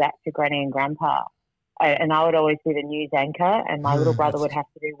to send back to Granny and Grandpa. And I would always be the news anchor, and my little brother would have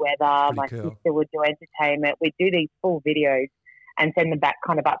to do weather. My sister would do entertainment. We'd do these full videos and send them back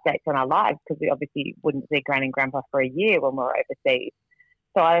kind of updates on our lives, because we obviously wouldn't see Granny and Grandpa for a year when we were overseas.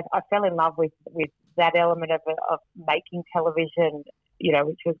 So I fell in love with that element of making television, you know,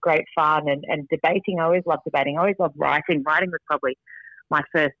 which was great fun, and debating. I always loved debating. I always loved writing. Writing was probably my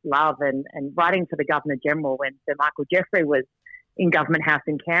first love, and writing for the Governor General when Sir Michael Jeffrey was in Government House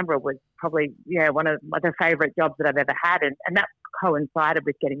in Canberra was probably, one of the favourite jobs that I've ever had, and that coincided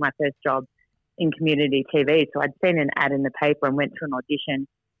with getting my first job in community TV. So I'd seen an ad in the paper and went to an audition.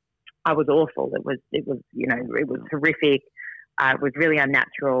 I was awful. It was horrific. It was really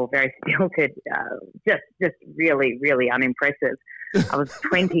unnatural, very stilted, just really, really unimpressive. I was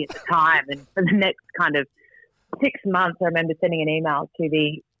 20 at the time, and for the next kind of 6 months, I remember sending an email to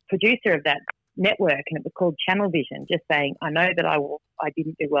the producer of that network, and it was called Channel Vision, just saying, I know that I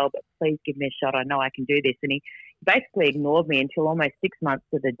didn't do well, but please give me a shot. I know I can do this. And he basically ignored me until almost 6 months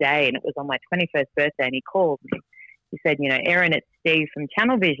to the day, and it was on my 21st birthday, and he called me. He said, Erin, it's Steve from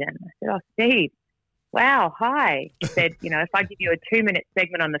Channel Vision. I said, oh, Steve, wow, hi. He said, if I give you a 2-minute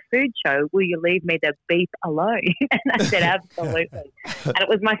segment on the food show, will you leave me the beef alone? And I said, absolutely. And it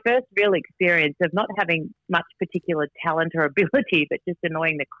was my first real experience of not having much particular talent or ability, but just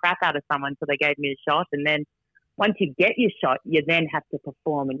annoying the crap out of someone so they gave me a shot. And then once you get your shot, you then have to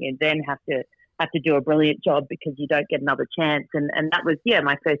perform, and you then have to do a brilliant job because you don't get another chance. And that was,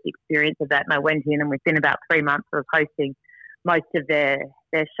 my first experience of that. And I went in, and within about 3 months of hosting most of their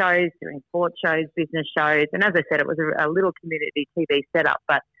shows, doing sports shows, business shows. And as I said, it was a little community TV setup,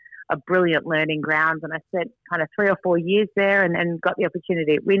 but a brilliant learning ground. And I spent kind of 3 or 4 years there and got the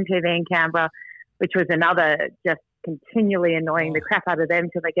opportunity at Win TV in Canberra, which was another just continually annoying the crap out of them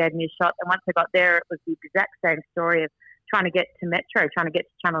till they gave me a shot. And once I got there, it was the exact same story of trying to get to Metro, trying to get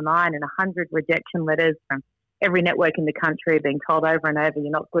to Channel 9, and 100 rejection letters from every network in the country, being told over and over,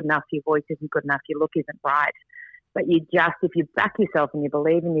 you're not good enough, your voice isn't good enough, your look isn't right. But if you back yourself and you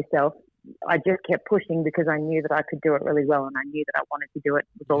believe in yourself, I just kept pushing because I knew that I could do it really well, and I knew that I wanted to do it.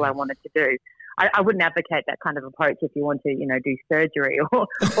 It was all I wanted to do. I wouldn't advocate that kind of approach if you want to, do surgery or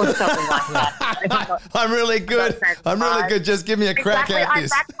something like that. I'm really good. I'm really good. Just give me a crack at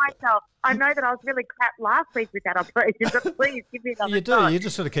this. I backed myself. I know that I was really crap last week with that operation, but please give me another shot. You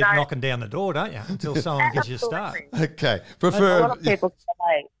just sort of keep knocking down the door, don't you, until someone gives you a start. Okay. A lot of people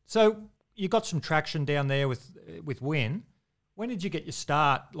say. So you got some traction down there with Win. When did you get your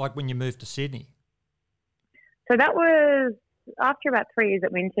start, like when you moved to Sydney? So that was after about 3 years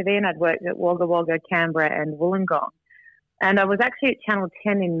at Win TV, and I'd worked at Wagga Wagga, Canberra and Wollongong. And I was actually at Channel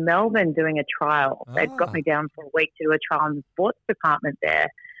 10 in Melbourne doing a trial. They'd got me down for a week to do a trial in the sports department there.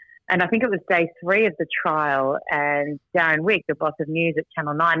 And I think it was day 3 of the trial, and Darren Wick, the boss of news at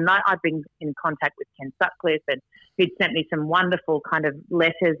Channel 9, and I'd been in contact with Ken Sutcliffe, and he'd sent me some wonderful kind of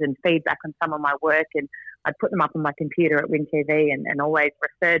letters and feedback on some of my work, and I'd put them up on my computer at Win TV and always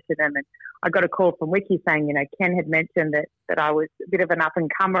referred to them. And I got a call from Wiki saying, Ken had mentioned that I was a bit of an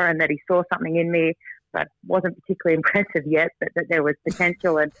up-and-comer and that he saw something in me that wasn't particularly impressive yet, but that there was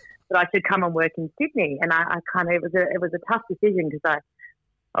potential and that I should come and work in Sydney. And it was a tough decision because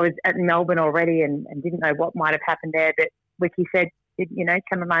I was at Melbourne already and didn't know what might have happened there. But Wiki said,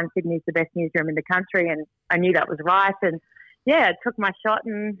 Channel 9 Sydney is the best newsroom in the country. And I knew that was right. And I took my shot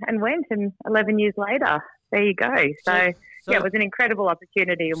and went. And 11 years later, there you go. So it was an incredible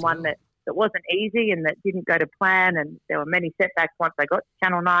opportunity and one that wasn't easy and that didn't go to plan. And there were many setbacks once I got to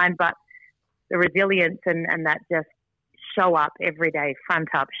Channel 9. But the resilience and that just show up every day, front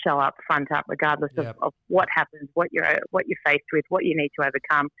up, regardless of what happens, what you're faced with, what you need to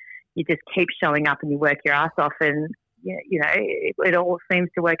overcome. You just keep showing up and you work your ass off, and it all seems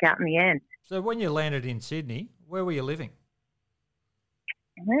to work out in the end. So when you landed in Sydney, where were you living?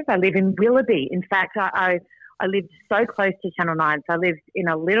 I live in Willoughby. In fact, I lived so close to Channel 9. So I lived in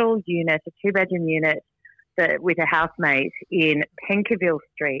a little unit, a 2-bedroom unit with a housemate in Penkerville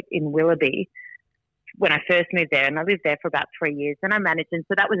Street in Willoughby when I first moved there. And I lived there for about 3 years. And I managed, and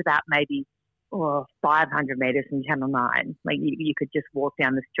so that was about maybe 500 metres from Channel 9. Like you could just walk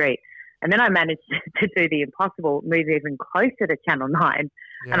down the street. And then I managed to do the impossible, move even closer to Channel 9.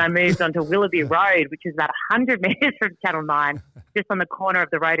 Yeah. And I moved onto Willoughby Road, which is about 100 metres from Channel 9, just on the corner of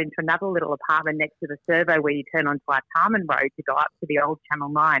the road into another little apartment next to the servo where you turn onto Artarmon Road to go up to the old Channel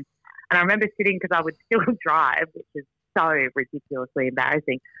 9. And I remember sitting, because I would still drive, which is so ridiculously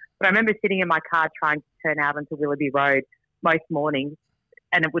embarrassing, but I remember sitting in my car trying to turn out onto Willoughby Road most mornings,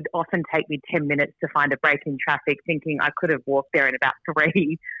 and it would often take me 10 minutes to find a break in traffic, thinking I could have walked there in about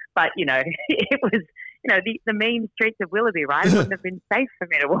 3. But, it was, the mean streets of Willoughby, right? It wouldn't have been safe for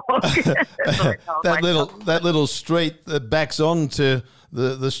me to walk. that little street that backs on to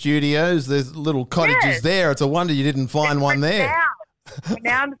the studios, there's little cottages there. It's a wonder you didn't find one there.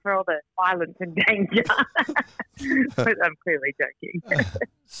 Renowned for all the violence and danger. But I'm clearly joking.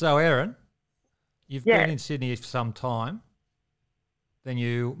 So, Erin, you've been in Sydney for some time. Then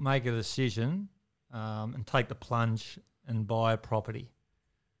you make a decision and take the plunge and buy a property.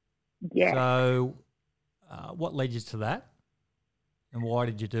 Yeah. So what led you to that, and why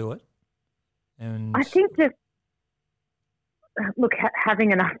did you do it? And I think just,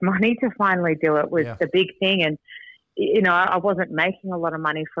 having enough money to finally do it was the big thing. And, I wasn't making a lot of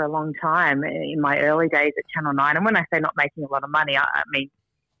money for a long time in my early days at Channel 9. And when I say not making a lot of money, I mean,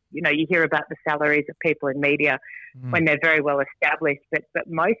 you hear about the salaries of people in media when they're very well established, but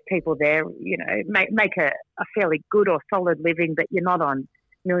most people there, make a fairly good or solid living, but you're not on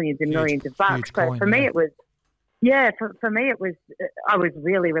millions and millions of bucks. So for me, it was, for me, it was, I was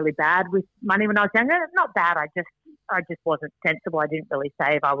really, really bad with money when I was younger. Not bad. I just wasn't sensible. I didn't really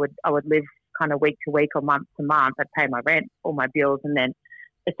save. I would live kind of week to week or month to month. I'd pay my rent, all my bills, and then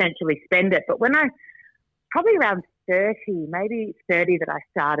essentially spend it. But when probably around 30, maybe 30, that I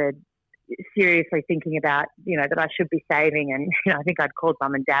started seriously thinking about, that I should be saving. And, I think I'd called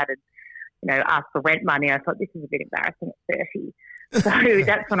mum and dad and, asked for rent money. I thought, this is a bit embarrassing at 30. So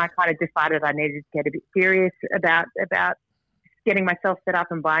that's when I kind of decided I needed to get a bit serious about getting myself set up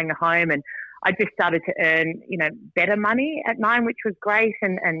and buying a home. And I just started to earn, better money at 9, which was great,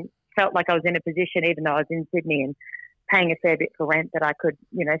 and felt like I was in a position, even though I was in Sydney and paying a fair bit for rent, that I could,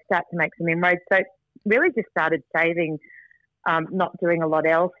 start to make some inroads. So really just started saving not doing a lot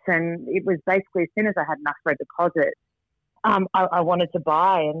else. And it was basically as soon as I had enough for a deposit, I wanted to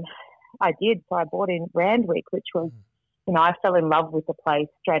buy, and I did. So I bought in Randwick, which was, I fell in love with the place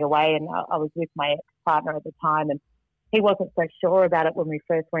straight away. And I was with my ex-partner at the time, and he wasn't so sure about it when we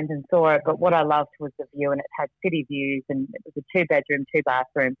first went and saw it. But what I loved was the view, and it had city views, and it was a 2-bedroom,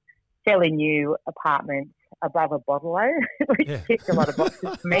 2-bathroom, fairly new apartment above a bottle-o, which ticked a lot of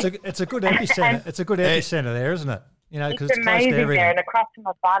boxes for me. It's a good epicenter. It's a good epicenter there, isn't it? Because it's amazing there, and across from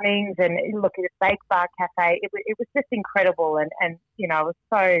a Bunnings, and look at a steak bar cafe. It was just incredible, and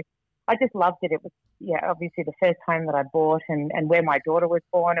I just loved it. It was obviously the first home that I bought, and where my daughter was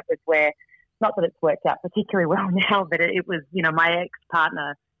born. It was where, not that it's worked out particularly well now, but it was my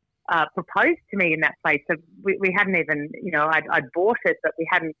ex-partner proposed to me in that place. So we hadn't even I'd bought it, but we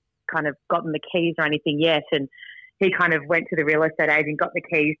hadn't kind of gotten the keys or anything yet, and he kind of went to the real estate agent, got the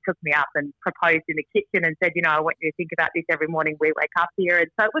keys, took me up and proposed in the kitchen and said, I want you to think about this every morning we wake up here. And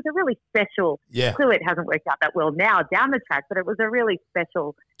so it was a really special, clearly it hasn't worked out that well now down the track, but it was a really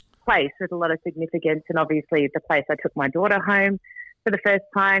special place with a lot of significance. And obviously the place I took my daughter home for the first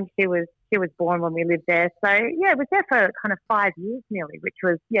time. She was born when we lived there. So, it was there for kind of 5 years nearly, which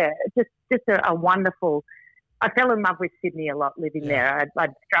was, just a wonderful. I fell in love with Sydney a lot living there.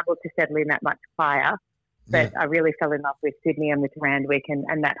 I'd struggled to settle in that much prior. But I really fell in love with Sydney and with Randwick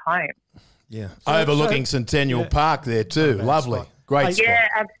and that home. Yeah. Overlooking Centennial Park there too. Lovely. Spot. Great spot. Yeah,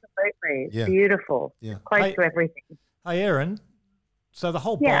 absolutely. Yeah. Beautiful. Yeah. Close to everything. Hey, Erin, so the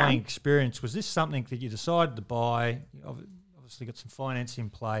whole buying experience, was this something that you decided to buy? You obviously got some finance in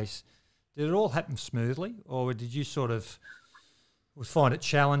place. Did it all happen smoothly, or did you sort of find it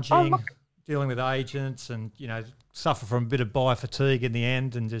challenging dealing with agents and, suffer from a bit of buyer fatigue in the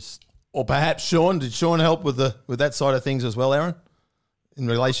end and just... Or perhaps Sean, did Sean help with that side of things as well, Erin, in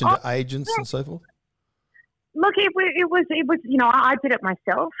relation to agents and so forth? Look, it was I did it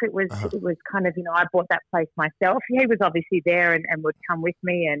myself. It was kind of I bought that place myself. He was obviously there and would come with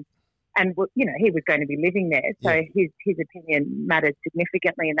me and he was going to be living there, so his opinion mattered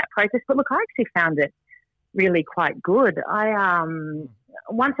significantly in that process. But look, I actually found it really quite good. I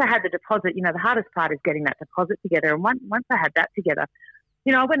once I had the deposit, the hardest part is getting that deposit together, and once I had that together.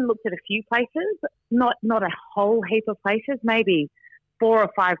 I went and looked at a few places, not a whole heap of places, maybe 4 or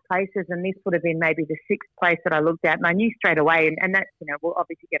 5 places, and this would have been maybe the 6th place that I looked at, and I knew straight away, and that's, we'll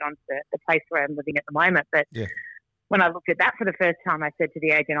obviously get on to the place where I'm living at the moment, but when I looked at that for the first time, I said to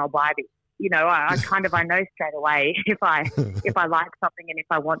the agent, I'll buy this. I know straight away if I like something and if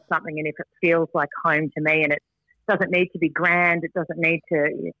I want something and if it feels like home to me, and it doesn't need to be grand. It doesn't need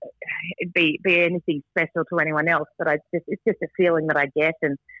to be anything special to anyone else. But it's just a feeling that I get,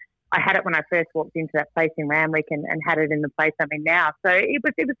 and I had it when I first walked into that place in Randwick, and had it in the place I'm in now. So it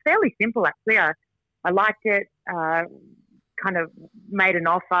was fairly simple actually. I liked it. Kind of made an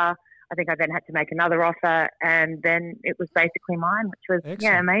offer. I think I then had to make another offer, and then it was basically mine, which was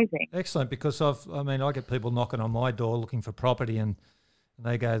amazing. Excellent, because I get people knocking on my door looking for property, and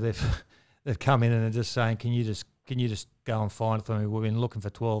they go they've come in and they're just saying, can you just go and find it for me? We've been looking for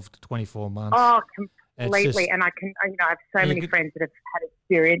 12 to 24 months. Oh, completely. And I have so many friends that have had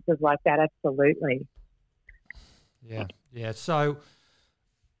experiences like that. Absolutely. Yeah. Yeah. So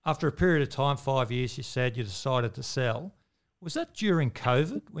after a period of time, 5 years, you said you decided to sell. Was that during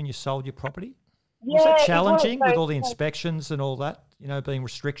COVID when you sold your property? Yeah, was that challenging with all the inspections and all that, being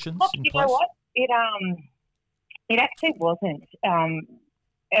restrictions in place? You know what? It actually wasn't.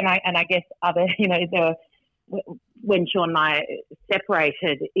 And I guess when Sean and I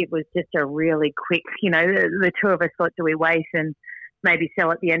separated, it was just a really quick, the two of us thought, do we wait and maybe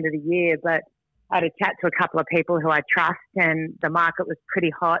sell at the end of the year? But I had a chat to a couple of people who I trust, and the market was pretty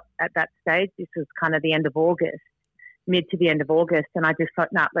hot at that stage. This was kind of the end of August, mid to the end of August. And I just thought,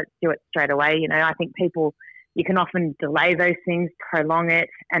 no, let's do it straight away. I think you can often delay those things, prolong it,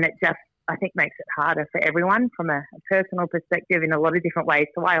 and it just, I think, makes it harder for everyone from a personal perspective in a lot of different ways.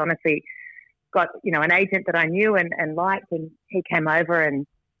 So I honestly got, an agent that I knew and liked, and he came over, and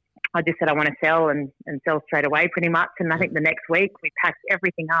I just said, I want to sell and sell straight away pretty much. And I think the next week we packed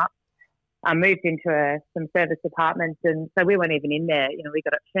everything up. I moved into some service apartments, and so we weren't even in there. We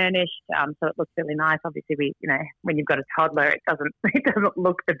got it furnished, so it looks really nice. Obviously, when you've got a toddler, it doesn't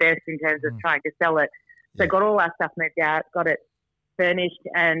look the best in terms of trying to sell it. So got all our stuff moved out, got it furnished,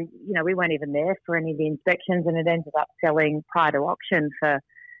 and we weren't even there for any of the inspections, and it ended up selling prior to auction for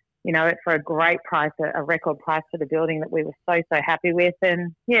a great price, a record price for the building that we were so happy with.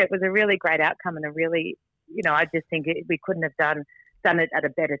 And it was a really great outcome, and a really, I just think we couldn't have done it at a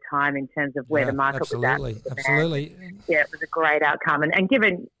better time in terms of where the market was at. Absolutely. Yeah, it was a great outcome, and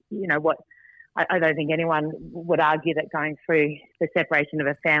given what I don't think anyone would argue that going through the separation of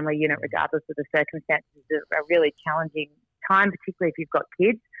a family unit, regardless of the circumstances, is a really challenging time, particularly if you've got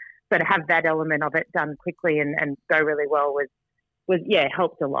kids. So to have that element of it done quickly and go really well was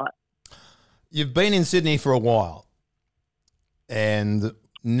helped a lot. You've been in Sydney for a while, and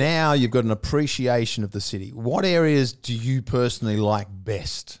now you've got an appreciation of the city. What areas do you personally like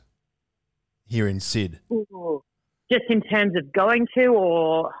best here in Sid? Ooh. Just in terms of going to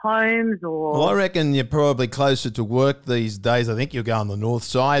or homes or... Well, I reckon you're probably closer to work these days. I think you'll go on the north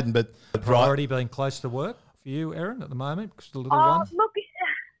side, but... Priority being close to work for you, Erin, at the moment, because the little one? Look,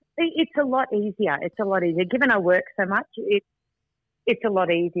 it's a lot easier. It's a lot easier. Given I work so much, it's a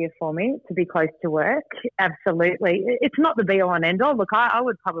lot easier for me to be close to work. Absolutely. It's not the be-all and end-all. Look, I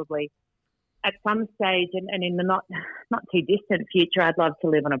would probably, at some stage and in the not too distant future, I'd love to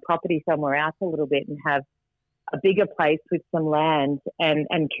live on a property somewhere else a little bit and have a bigger place with some land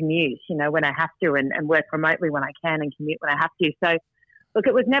and commute, when I have to and work remotely when I can and commute when I have to. So, look,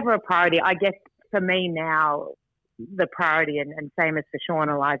 it was never a priority. I guess for me now, the priority, and same as for Sean,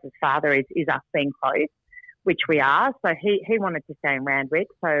 Eliza's father, is us being close, which we are. So he wanted to stay in Randwick.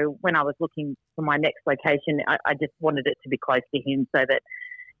 So when I was looking for my next location, I just wanted it to be close to him so that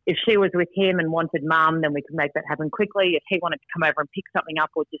if she was with him and wanted mum, then we could make that happen quickly. If he wanted to come over and pick something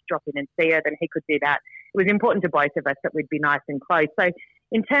up or just drop in and see her, then he could do that. It was important to both of us that we'd be nice and close. So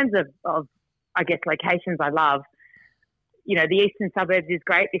in terms of I guess, locations I love, the eastern suburbs is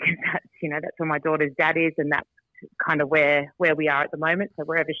great because that's where my daughter's dad is, and that's kind of where we are at the moment. So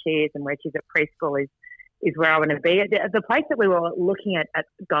wherever she is and where she's at preschool is where I want to be. The place that we were looking at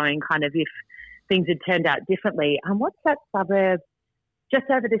going kind of if things had turned out differently, what's that suburb? Just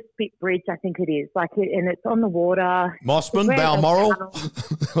over the Spit Bridge, I think it is. And it's on the water. Mossman, Balmoral?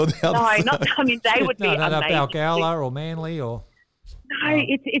 No, they would be amazing. Balgowlah or Manly or... No,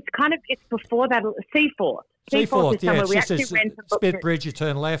 it's before that. Seaforth. Seaforth, is somewhere we just actually rented. Spit Bridge, you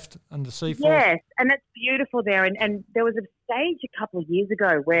turn left under Seaforth. Yes, and it's beautiful there. And there was a stage a couple of years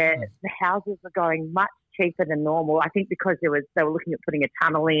ago where the houses were going much cheaper than normal. I think because they were looking at putting a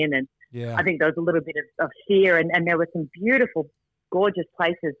tunnel in, and I think there was a little bit of fear, and there were some beautiful, gorgeous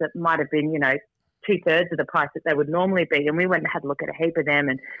places that might have been, 2/3 of the price that they would normally be. And we went and had a look at a heap of them,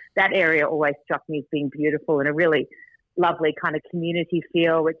 and that area always struck me as being beautiful and a really lovely kind of community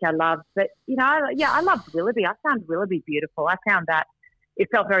feel, which I loved. But, I loved Willoughby. I found Willoughby beautiful. I found that it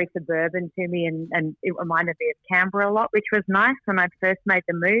felt very suburban to me, and it reminded me of Canberra a lot, which was nice when I first made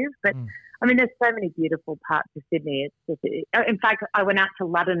the move. But, there's so many beautiful parts of Sydney. In fact, I went out to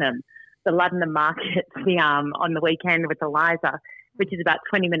Luddenham, the Luddenham market on the weekend with Eliza, which is about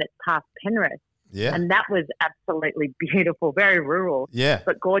 20 minutes past Penrith. Yeah. And that was absolutely beautiful, very rural,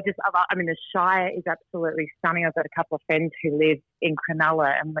 but gorgeous. The Shire is absolutely stunning. I've got a couple of friends who live in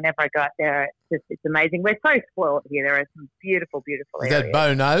Cronulla, and whenever I go out there, it's amazing. We're so spoiled here. There are some beautiful, beautiful areas.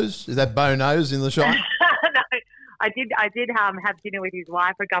 Is that Bo Nose in the Shire? No, I did have dinner with his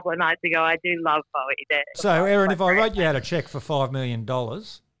wife a couple of nights ago. I do love Bowie there. So, Erin, if I wrote you out a cheque for $5 million,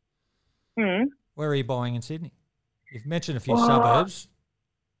 where are you buying in Sydney? You've mentioned a few suburbs.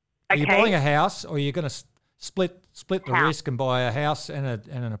 Are you buying a house, or are you going to split the risk and buy a house and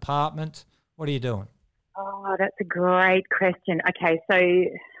an apartment? What are you doing? Oh, that's a great question. Okay, so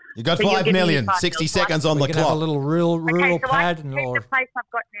you got 5 million, 60 seconds on the clock. Have a little rural pad. I take the place I've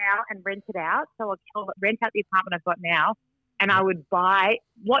got now and rent it out. So I'll rent out the apartment I've got now, and I would buy.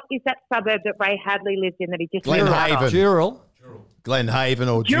 What is that suburb that Ray Hadley lived in that he just Glenhaven. Dural. Glenhaven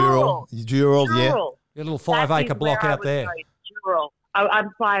or Dural. Dural, yeah. Your little 5-acre block out there. Dural. I'd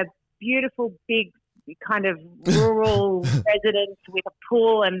buy a beautiful, big, kind of rural residence with a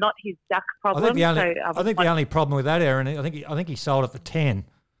pool and not his duck problem. I think the only problem with that, Erin, I think he sold it for 10.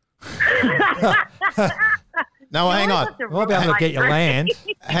 No, hang on. We'll be able to get your land.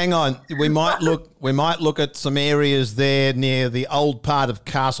 Hang on. We might look at some areas there near the old part of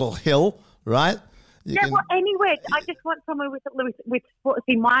Castle Hill, right? Anywhere. I just want somewhere with.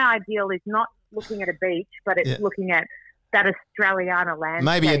 See, my ideal is not looking at a beach, but it's looking at that Australiana landscape.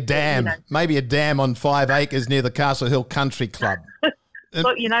 Maybe a dam. Maybe a dam on 5 acres near the Castle Hill Country Club.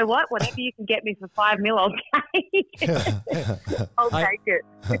 Look, you know what? Whatever you can get me for $5 million, I'll take it. I'll take it.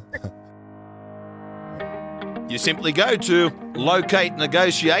 You simply go to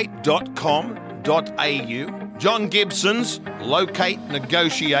locatenegotiate.com.au. John Gibson's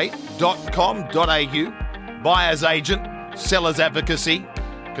locatenegotiate.com.au. Buyer's agent, seller's advocacy,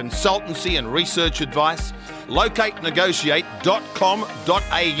 consultancy and research advice.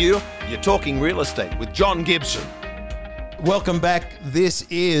 Locatenegotiate.com.au. You're talking real estate with John Gibson. Welcome back. This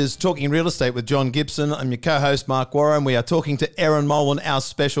is Talking Real Estate with John Gibson. I'm your co-host, Mark Warren. We are talking to Erin Molan, our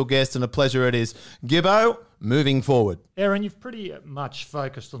special guest, and a pleasure it is. Gibbo, moving forward. Erin, you've pretty much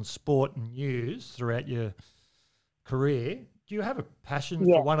focused on sport and news throughout your career. Do you have a passion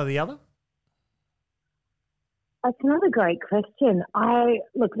for one or the other? That's another great question.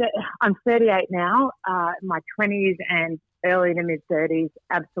 I'm 38 now. My 20s and early to mid-30s,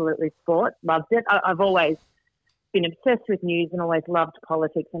 absolutely sport. Loved it. I've always been obsessed with news and always loved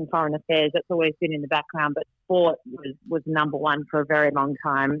politics and foreign affairs. It's always been in the background, but sport was number one for a very long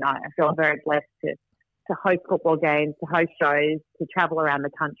time. I feel very blessed to host football games, to host shows, to travel around the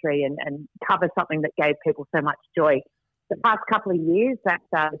country and cover something that gave people so much joy. The past couple of years, that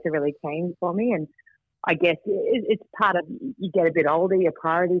started to really change for me, and I guess it's part of, you get a bit older, your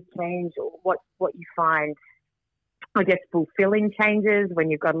priorities change, or what you find, I guess, fulfilling changes when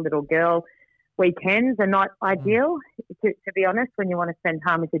you've got a little girl. Weekends are not ideal, to be honest, when you want to spend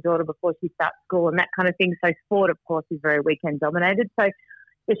time with your daughter before she starts school and that kind of thing. So sport, of course, is very weekend dominated. So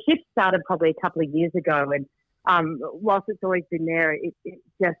the shift started probably a couple of years ago, and whilst it's always been there, it's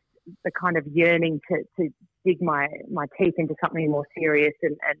just the kind of yearning to dig my teeth into something more serious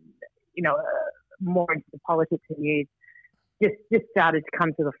and more into the politics and news just started to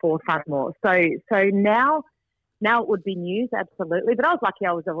come to the forefront more. So now it would be news, absolutely. But I was lucky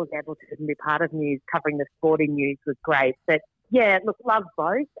I was able to be part of news. Covering the sporting news was great. But yeah, look, love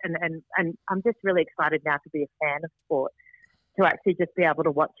both. And I'm just really excited now to be a fan of sport, to actually just be able to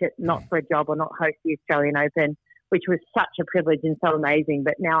watch it, not for a job or not host the Australian Open, which was such a privilege and so amazing.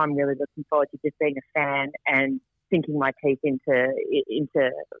 But now I'm really looking forward to just being a fan and sinking my teeth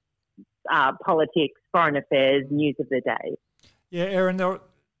into politics, foreign affairs, news of the day. Yeah, Erin, there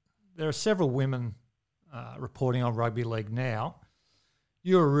are several women reporting on rugby league now.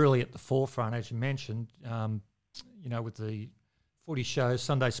 You're really at the forefront, as you mentioned, with the footy show,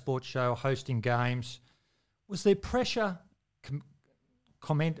 Sunday Sports Show, hosting games. Was there pressure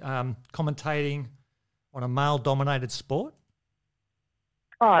commentating on a male-dominated sport?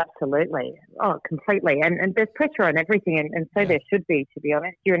 Oh, absolutely. Oh, completely. And there's pressure on everything, and so there should be, to be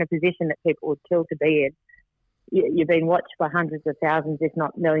honest. You're in a position that people would kill to be in. You're being watched by hundreds of thousands, if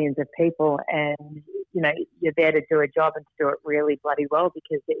not millions of people, and, you're there to do a job and to do it really bloody well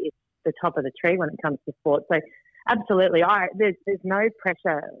because it's the top of the tree when it comes to sport. So, absolutely. There's no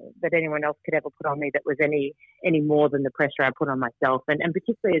pressure that anyone else could ever put on me that was any more than the pressure I put on myself, and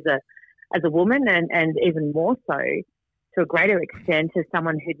particularly as a woman, and even more so to a greater extent as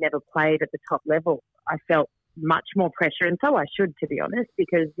someone who'd never played at the top level. I felt much more pressure, and so I should, to be honest,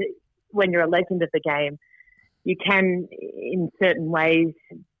 because when you're a legend of the game, you can, in certain ways,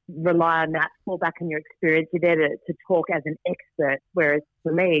 rely on that, fall back on your experience. You're there to talk as an expert, whereas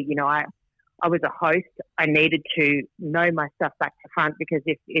for me, I was a host. I needed to know my stuff back to front, because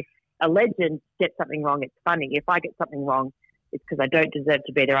if a legend gets something wrong, it's funny. If I get something wrong, it's because I don't deserve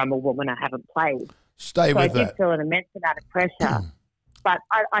to be there. I'm a woman. I haven't played. I did feel an immense amount of pressure, but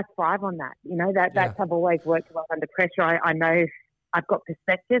I thrive on that. That's I've always worked well under pressure. I know I've got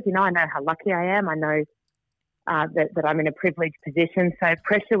perspective. I know how lucky I am. I know that I'm in a privileged position. So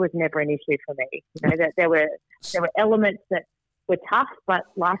pressure was never an issue for me. That there were elements that were tough, but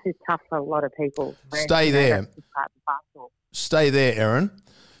life is tough for a lot of people. Stay there. Stay there, Erin.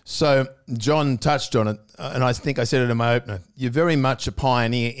 So John touched on it, and I think I said it in my opener. You're very much a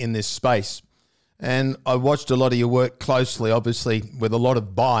pioneer in this space. And I watched a lot of your work closely, obviously, with a lot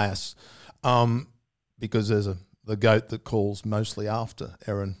of bias, because there's the goat that calls mostly after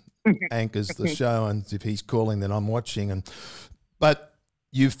Erin anchors the show, and if he's calling, then I'm watching. But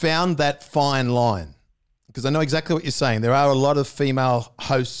you found that fine line, because I know exactly what you're saying. There are a lot of female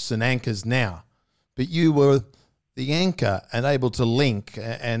hosts and anchors now, but you were the anchor and able to link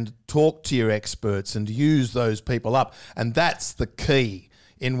and talk to your experts and use those people up. And that's the key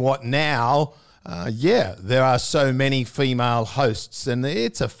in what now... there are so many female hosts, and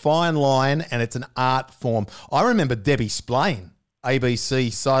it's a fine line and it's an art form. I remember Debbie Splain,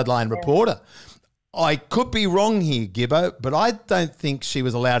 ABC sideline reporter. I could be wrong here, Gibbo, but I don't think she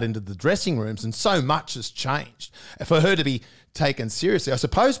was allowed into the dressing rooms, and so much has changed for her to be taken seriously. I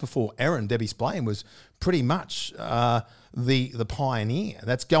suppose before Erin, Debbie Splain was pretty much the pioneer.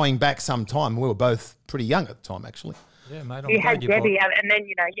 That's going back some time. We were both pretty young at the time, actually. Yeah, mate. You had Debbie, and then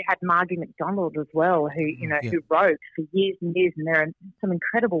you had Margie McDonald as well, who who wrote for years and years. And there are some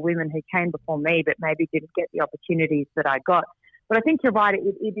incredible women who came before me, but maybe didn't get the opportunities that I got. But I think you're right.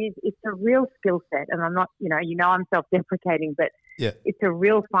 It's a real skill set, and I'm not I'm self-deprecating, but it's a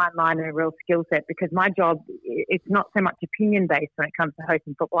real fine line and a real skill set, because my job, it's not so much opinion-based when it comes to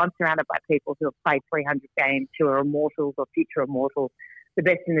hosting football. I'm surrounded by people who have played 300 games, who are immortals or future immortals, the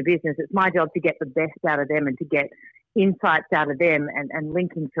best in the business. It's my job to get the best out of them and to get insights out of them and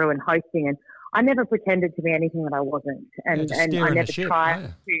linking through and hosting. And I never pretended to be anything that I wasn't. And I never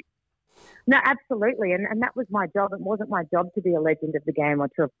tried to. No, absolutely. And that was my job. It wasn't my job to be a legend of the game or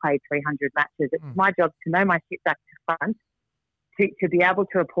to have played 300 matches. It's my job to know my shit back to front, to be able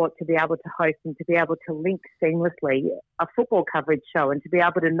to report, to be able to host, and to be able to link seamlessly a football coverage show, and to be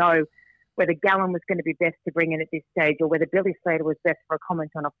able to know whether Gallen was going to be best to bring in at this stage, or whether Billy Slater was best for a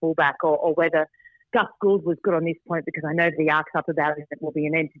comment on a fullback, or whether Gus Gould was good on this point, because I know the arc's up about it. It will be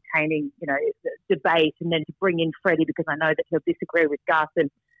an entertaining, debate, and then to bring in Freddie because I know that he'll disagree with Gus. And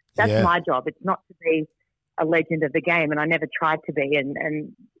that's my job. It's not to be a legend of the game, and I never tried to be. And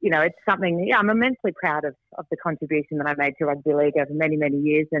it's something, I'm immensely proud of the contribution that I made to rugby league over many, many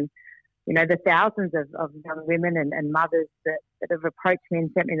years. And, the thousands of young women and mothers that have approached me and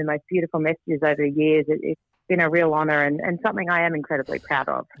sent me the most beautiful messages over the years. It's been a real honour and something I am incredibly proud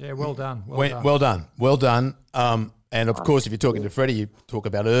of. Yeah, well done. Well done. And, of course, if you're talking to Freddie, you talk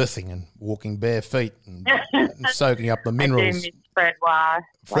about earthing and walking bare feet and soaking up the minerals. Fred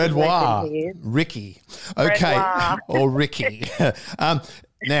Wah. Ricky. Okay. Or Ricky.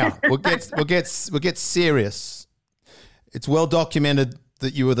 Now, we'll get serious. It's well documented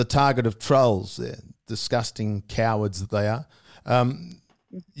that you were the target of trolls there, disgusting cowards that they are.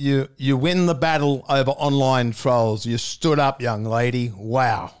 You win the battle over online trolls. You stood up, young lady.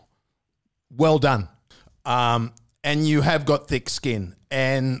 Wow. Well done. And you have got thick skin.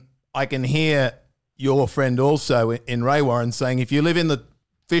 And I can hear your friend also in Ray Warren saying if you live in the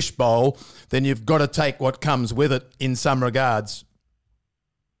fishbowl, then you've got to take what comes with it in some regards.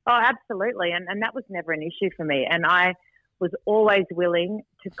 Oh, absolutely. And that was never an issue for me. And I was always willing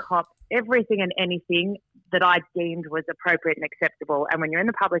to cop everything and anything that I deemed was appropriate and acceptable. And when you're in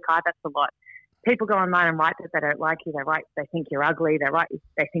the public eye, that's a lot. People go online and write that they don't like you. They think you're ugly.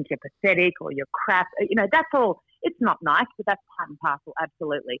 They think you're pathetic or you're crap. That's all. It's not nice, but that's part and parcel,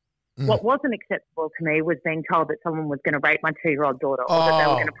 absolutely. What wasn't acceptable to me was being told that someone was going to rape my 2-year-old daughter or that they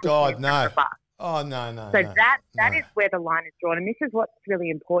were going to push me under the bus. Oh, no. So that is where the line is drawn. And this is what's really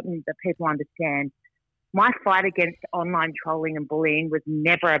important that people understand. My fight against online trolling and bullying was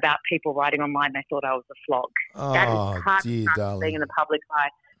never about people writing online they thought I was a flog. That is part of being in the public eye.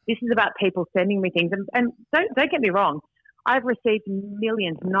 This is about people sending me things. And don't get me wrong. I've received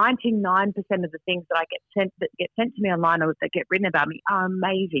millions. 99% of the things that get sent to me online or that get written about me are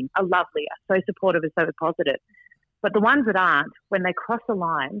amazing, are lovely, are so supportive, are so positive. But the ones that aren't, when they cross a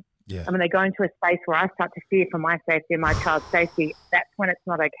line, and when they go into a space where I start to fear for my safety and my child's safety, that's when it's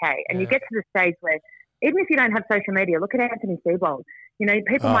not okay. And you get to the stage where, even if you don't have social media, look at Anthony Seibold.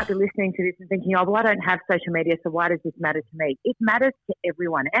 People might be listening to this and thinking, oh, well, I don't have social media, so why does this matter to me? It matters to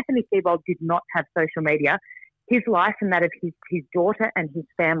everyone. Anthony Seibold did not have social media. His life and that of his daughter and his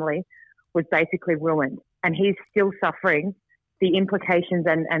family was basically ruined. And he's still suffering the implications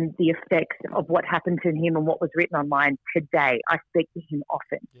and the effects of what happened to him and what was written online today. I speak to him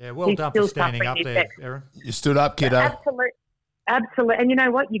often. Yeah, well done for standing up there, Erin. You stood up, kiddo. Absolutely. And you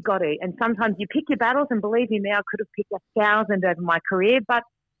know what? You got to. And sometimes you pick your battles, and believe me, I could have picked 1,000 over my career. But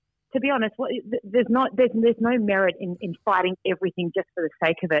to be honest, there's no merit in fighting everything just for the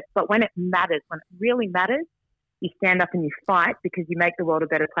sake of it. But when it matters, when it really matters, you stand up and you fight because you make the world a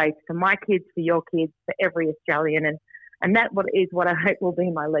better place for my kids, for your kids, for every Australian. And that is what I hope will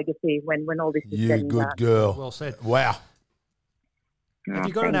be my legacy when all this is said and done. You good girl. Well said. Wow. Have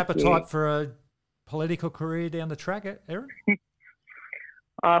you got an appetite for a political career down the track, Erin?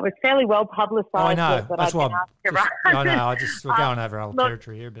 It was fairly well publicised. I know. That's why I know. We're going over old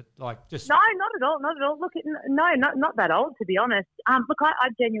territory here, but No, not at all. Not at all. Look, not that old, to be honest. Look, I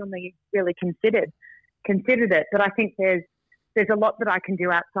genuinely really considered it, but I think there's a lot that I can do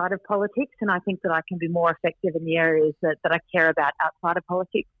outside of politics, and I think that I can be more effective in the areas that I care about outside of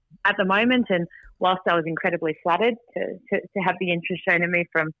politics at the moment. And whilst I was incredibly flattered to have the interest shown in me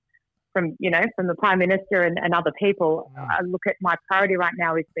from the Prime Minister and other people, I look at my priority right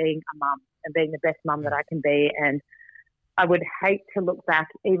now is being a mum and being the best mum that I can be. And I would hate to look back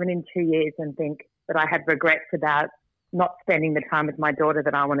even in 2 years and think that I had regrets about not spending the time with my daughter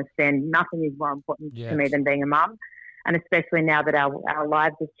that I want to spend. Nothing is more important to me than being a mum. And especially now that our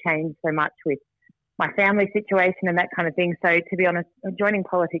lives have changed so much with my family situation and that kind of thing. So to be honest, joining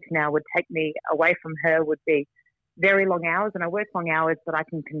politics now would take me away from her, would be very long hours. And I work long hours, but I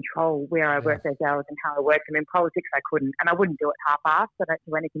can control where I work those hours and how I work them. In politics, I couldn't. And I wouldn't do it half-assed. I don't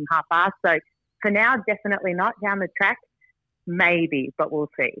do anything half-assed. So for now, definitely not. Down the track, maybe, but we'll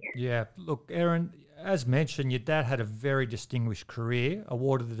see. Yeah, look, Erin, as mentioned, your dad had a very distinguished career,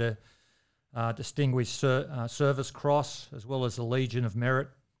 awarded the Distinguished Service Cross as well as the Legion of Merit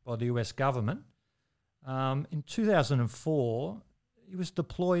by the US government. In 2004, he was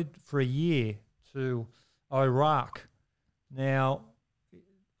deployed for a year to Iraq. Now,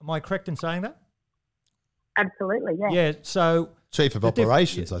 am I correct in saying that? Absolutely, yeah. Yeah, so... Chief of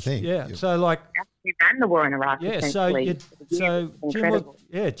Operations, I think. Yeah, so like... He ran the war in Iraq, Yeah, essentially.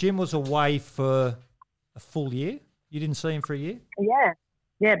 Jim was away for a full year. You didn't see him for a year?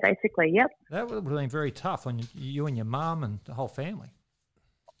 Yeah, basically, yep. That would have been very tough on you and your mum and the whole family.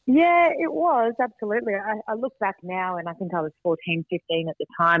 Yeah, it was, absolutely. I look back now and I think I was 14, 15 at the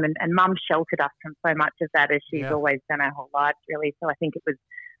time, and Mum sheltered us from so much of that, as she's always done our whole life, really. So I think it was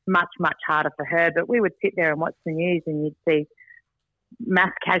much, much harder for her. But we would sit there and watch the news and you'd see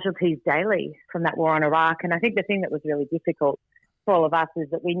mass casualties daily from that war in Iraq. And I think the thing that was really difficult for all of us is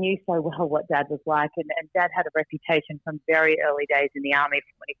that we knew so well what Dad was like, and Dad had a reputation from very early days in the army,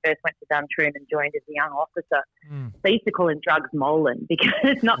 from when he first went to Duntroon and joined as a young officer. They used to call him Drugs Molan,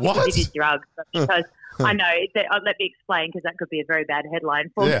 because not because he did drugs, but because I know, let me explain, because that could be a very bad headline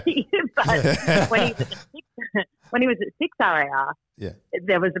for me. But when he was at 6 RAR,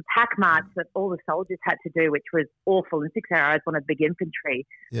 there was a pack march that all the soldiers had to do, which was awful. And 6 RAR is one of the big infantry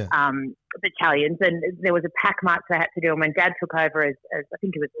battalions, and there was a pack march they had to do. And when Dad took over as I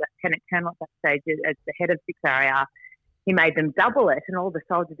think he was Lieutenant Colonel at that stage, as the head of 6 RAR, he made them double it, and all the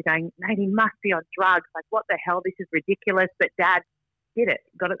soldiers are going, mate, he must be on drugs. Like, what the hell? This is ridiculous. But Dad did it,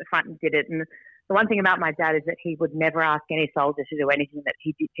 got at the front and did it. And the one thing about my dad is that he would never ask any soldier to do anything that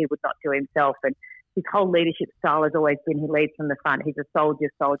he would not do himself. And his whole leadership style has always been he leads from the front. He's a soldier.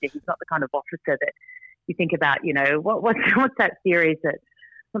 He's not the kind of officer that you think about, you know, what's that series that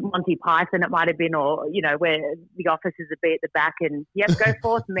Monty Python it might have been, or, you know, where the officers would be at the back and, go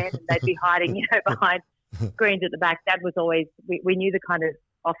forth, men, and they'd be hiding, you know, behind screens at the back. Dad was always, we knew the kind of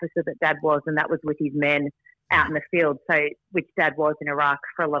officer that Dad was, and that was with his men out in the field, so which Dad was in Iraq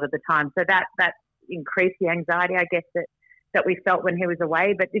for a lot of the time. So that increased the anxiety, I guess, that we felt when he was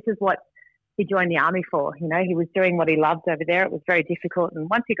away. But this is what he joined the army for. You know, he was doing what he loved over there. It was very difficult. And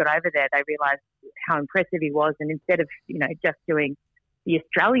once he got over there, they realised how impressive he was. And instead of, you know, just doing the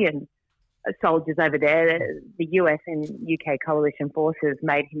Australian soldiers over there, the US and UK coalition forces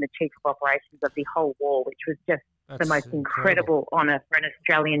made him the chief of operations of the whole war, which was just the most incredible honour for an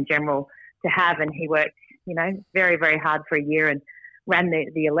Australian general to have. And he worked, you know, very, very hard for a year and ran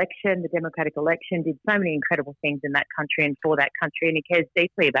the election, the democratic election, did so many incredible things in that country and for that country. And he cares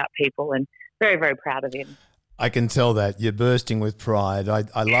deeply about people, and very, very proud of him. I can tell that you're bursting with pride. I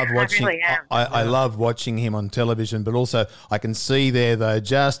love watching. I really am. I love watching him on television, but also I can see there though,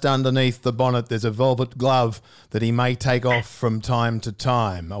 just underneath the bonnet, there's a velvet glove that he may take off from time to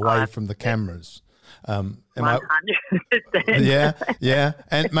time, away from the cameras. 100%. Yeah.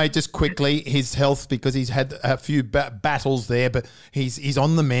 And mate, just quickly, his health, because he's had a few battles there, but he's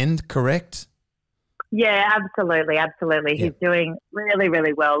on the mend, correct? Yeah, absolutely. Yeah. He's doing really,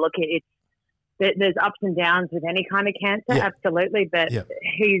 really well. Look, there's ups and downs with any kind of cancer, absolutely, but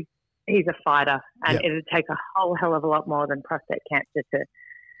he's a fighter, and it would take a whole hell of a lot more than prostate cancer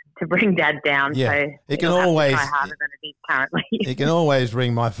to bring Dad down. Yeah. So he can he'll always have to try harder than it is currently. He can always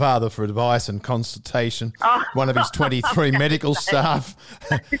ring my father for advice and consultation. One of his 23 medical staff.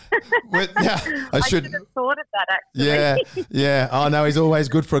 I should have thought of that, actually. Yeah. Oh no, he's always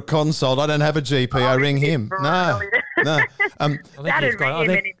good for a consult. I don't have a GP. I ring him. No.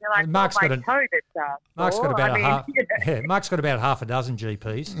 Mark's got about half a dozen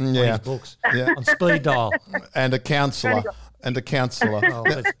GPs on his books on speed dial, and a counsellor. Oh,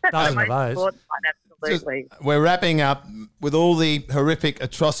 there's a dozen of those. Absolutely. We're wrapping up with all the horrific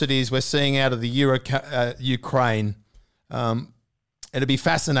atrocities we're seeing out of the Ukraine. It'd be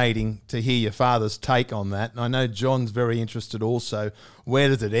fascinating to hear your father's take on that. And I know John's very interested also. Where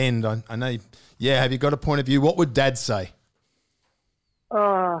does it end? I know, have you got a point of view? What would Dad say?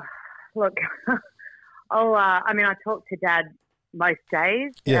 Oh, look, I talk to Dad most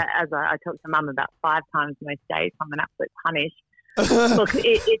days. As I talk to Mum about 5 times most days. I'm an absolute punish. Look,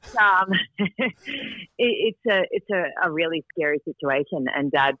 it's a really scary situation,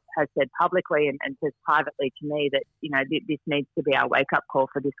 and Dad has said publicly and says privately to me that, you know, this needs to be our wake up call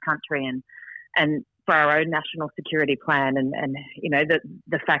for this country and for our own national security plan, and you know,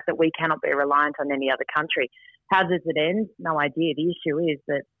 the fact that we cannot be reliant on any other country. How does it end? No idea. The issue is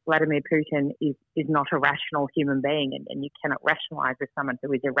that Vladimir Putin is not a rational human being, and you cannot rationalise with someone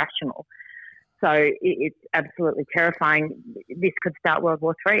who is irrational. So it's absolutely terrifying. This could start World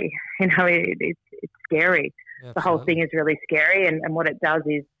War III. You know, it's scary. the whole thing is really scary. And what it does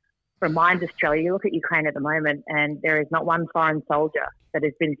is remind Australia, you look at Ukraine at the moment, and there is not one foreign soldier that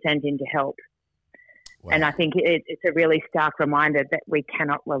has been sent in to help. Wow. And I think it's a really stark reminder that we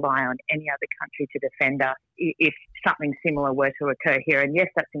cannot rely on any other country to defend us if something similar were to occur here. And yes,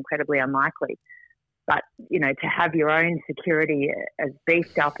 that's incredibly unlikely. But, to have your own security as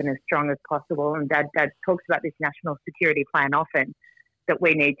beefed up and as strong as possible, and Dad talks about this national security plan often, that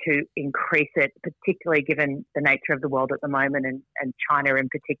we need to increase it, particularly given the nature of the world at the moment and China in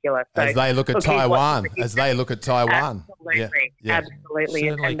particular. So, as they look at Taiwan. Absolutely. Yeah. Absolutely.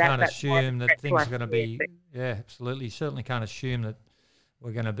 Certainly can't assume that things are going to be, absolutely. Certainly can't assume that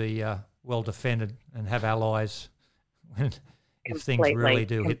we're going to be well defended and have allies if things really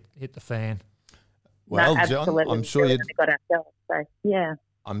do hit the fan. Well, no, John, I'm sure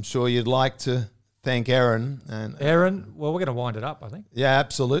I'm sure you'd like to thank Erin. Erin, well, we're going to wind it up, I think. Yeah,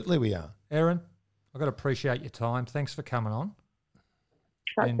 absolutely we are. Erin, I've got to appreciate your time. Thanks for coming on.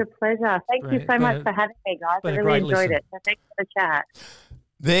 Such a pleasure. Thank you so much for having me, guys. I really enjoyed it. So thanks for the chat.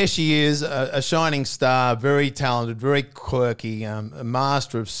 There she is, a shining star, very talented, very quirky, a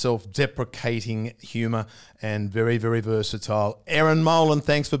master of self-deprecating humour and very, very versatile. Erin Molan,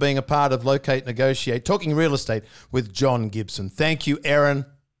 thanks for being a part of Locate, Negotiate, talking real estate with John Gibson. Thank you, Erin.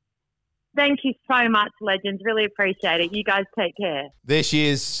 Thank you so much, legends. Really appreciate it. You guys take care. There she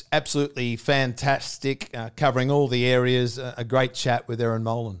is, absolutely fantastic, covering all the areas. A great chat with Erin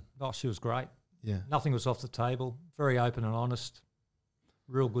Molan. Oh, she was great. Yeah. Nothing was off the table. Very open and honest.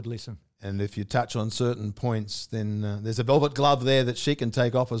 Real good listen. And if you touch on certain points, then there's a velvet glove there that she can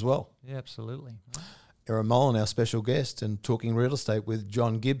take off as well. Yeah, absolutely. Erin Molan, our special guest, and talking real estate with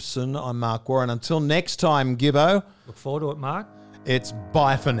John Gibson. I'm Mark Warren. Until next time, Gibbo. Look forward to it, Mark. It's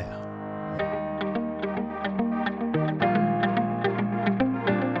bye for now.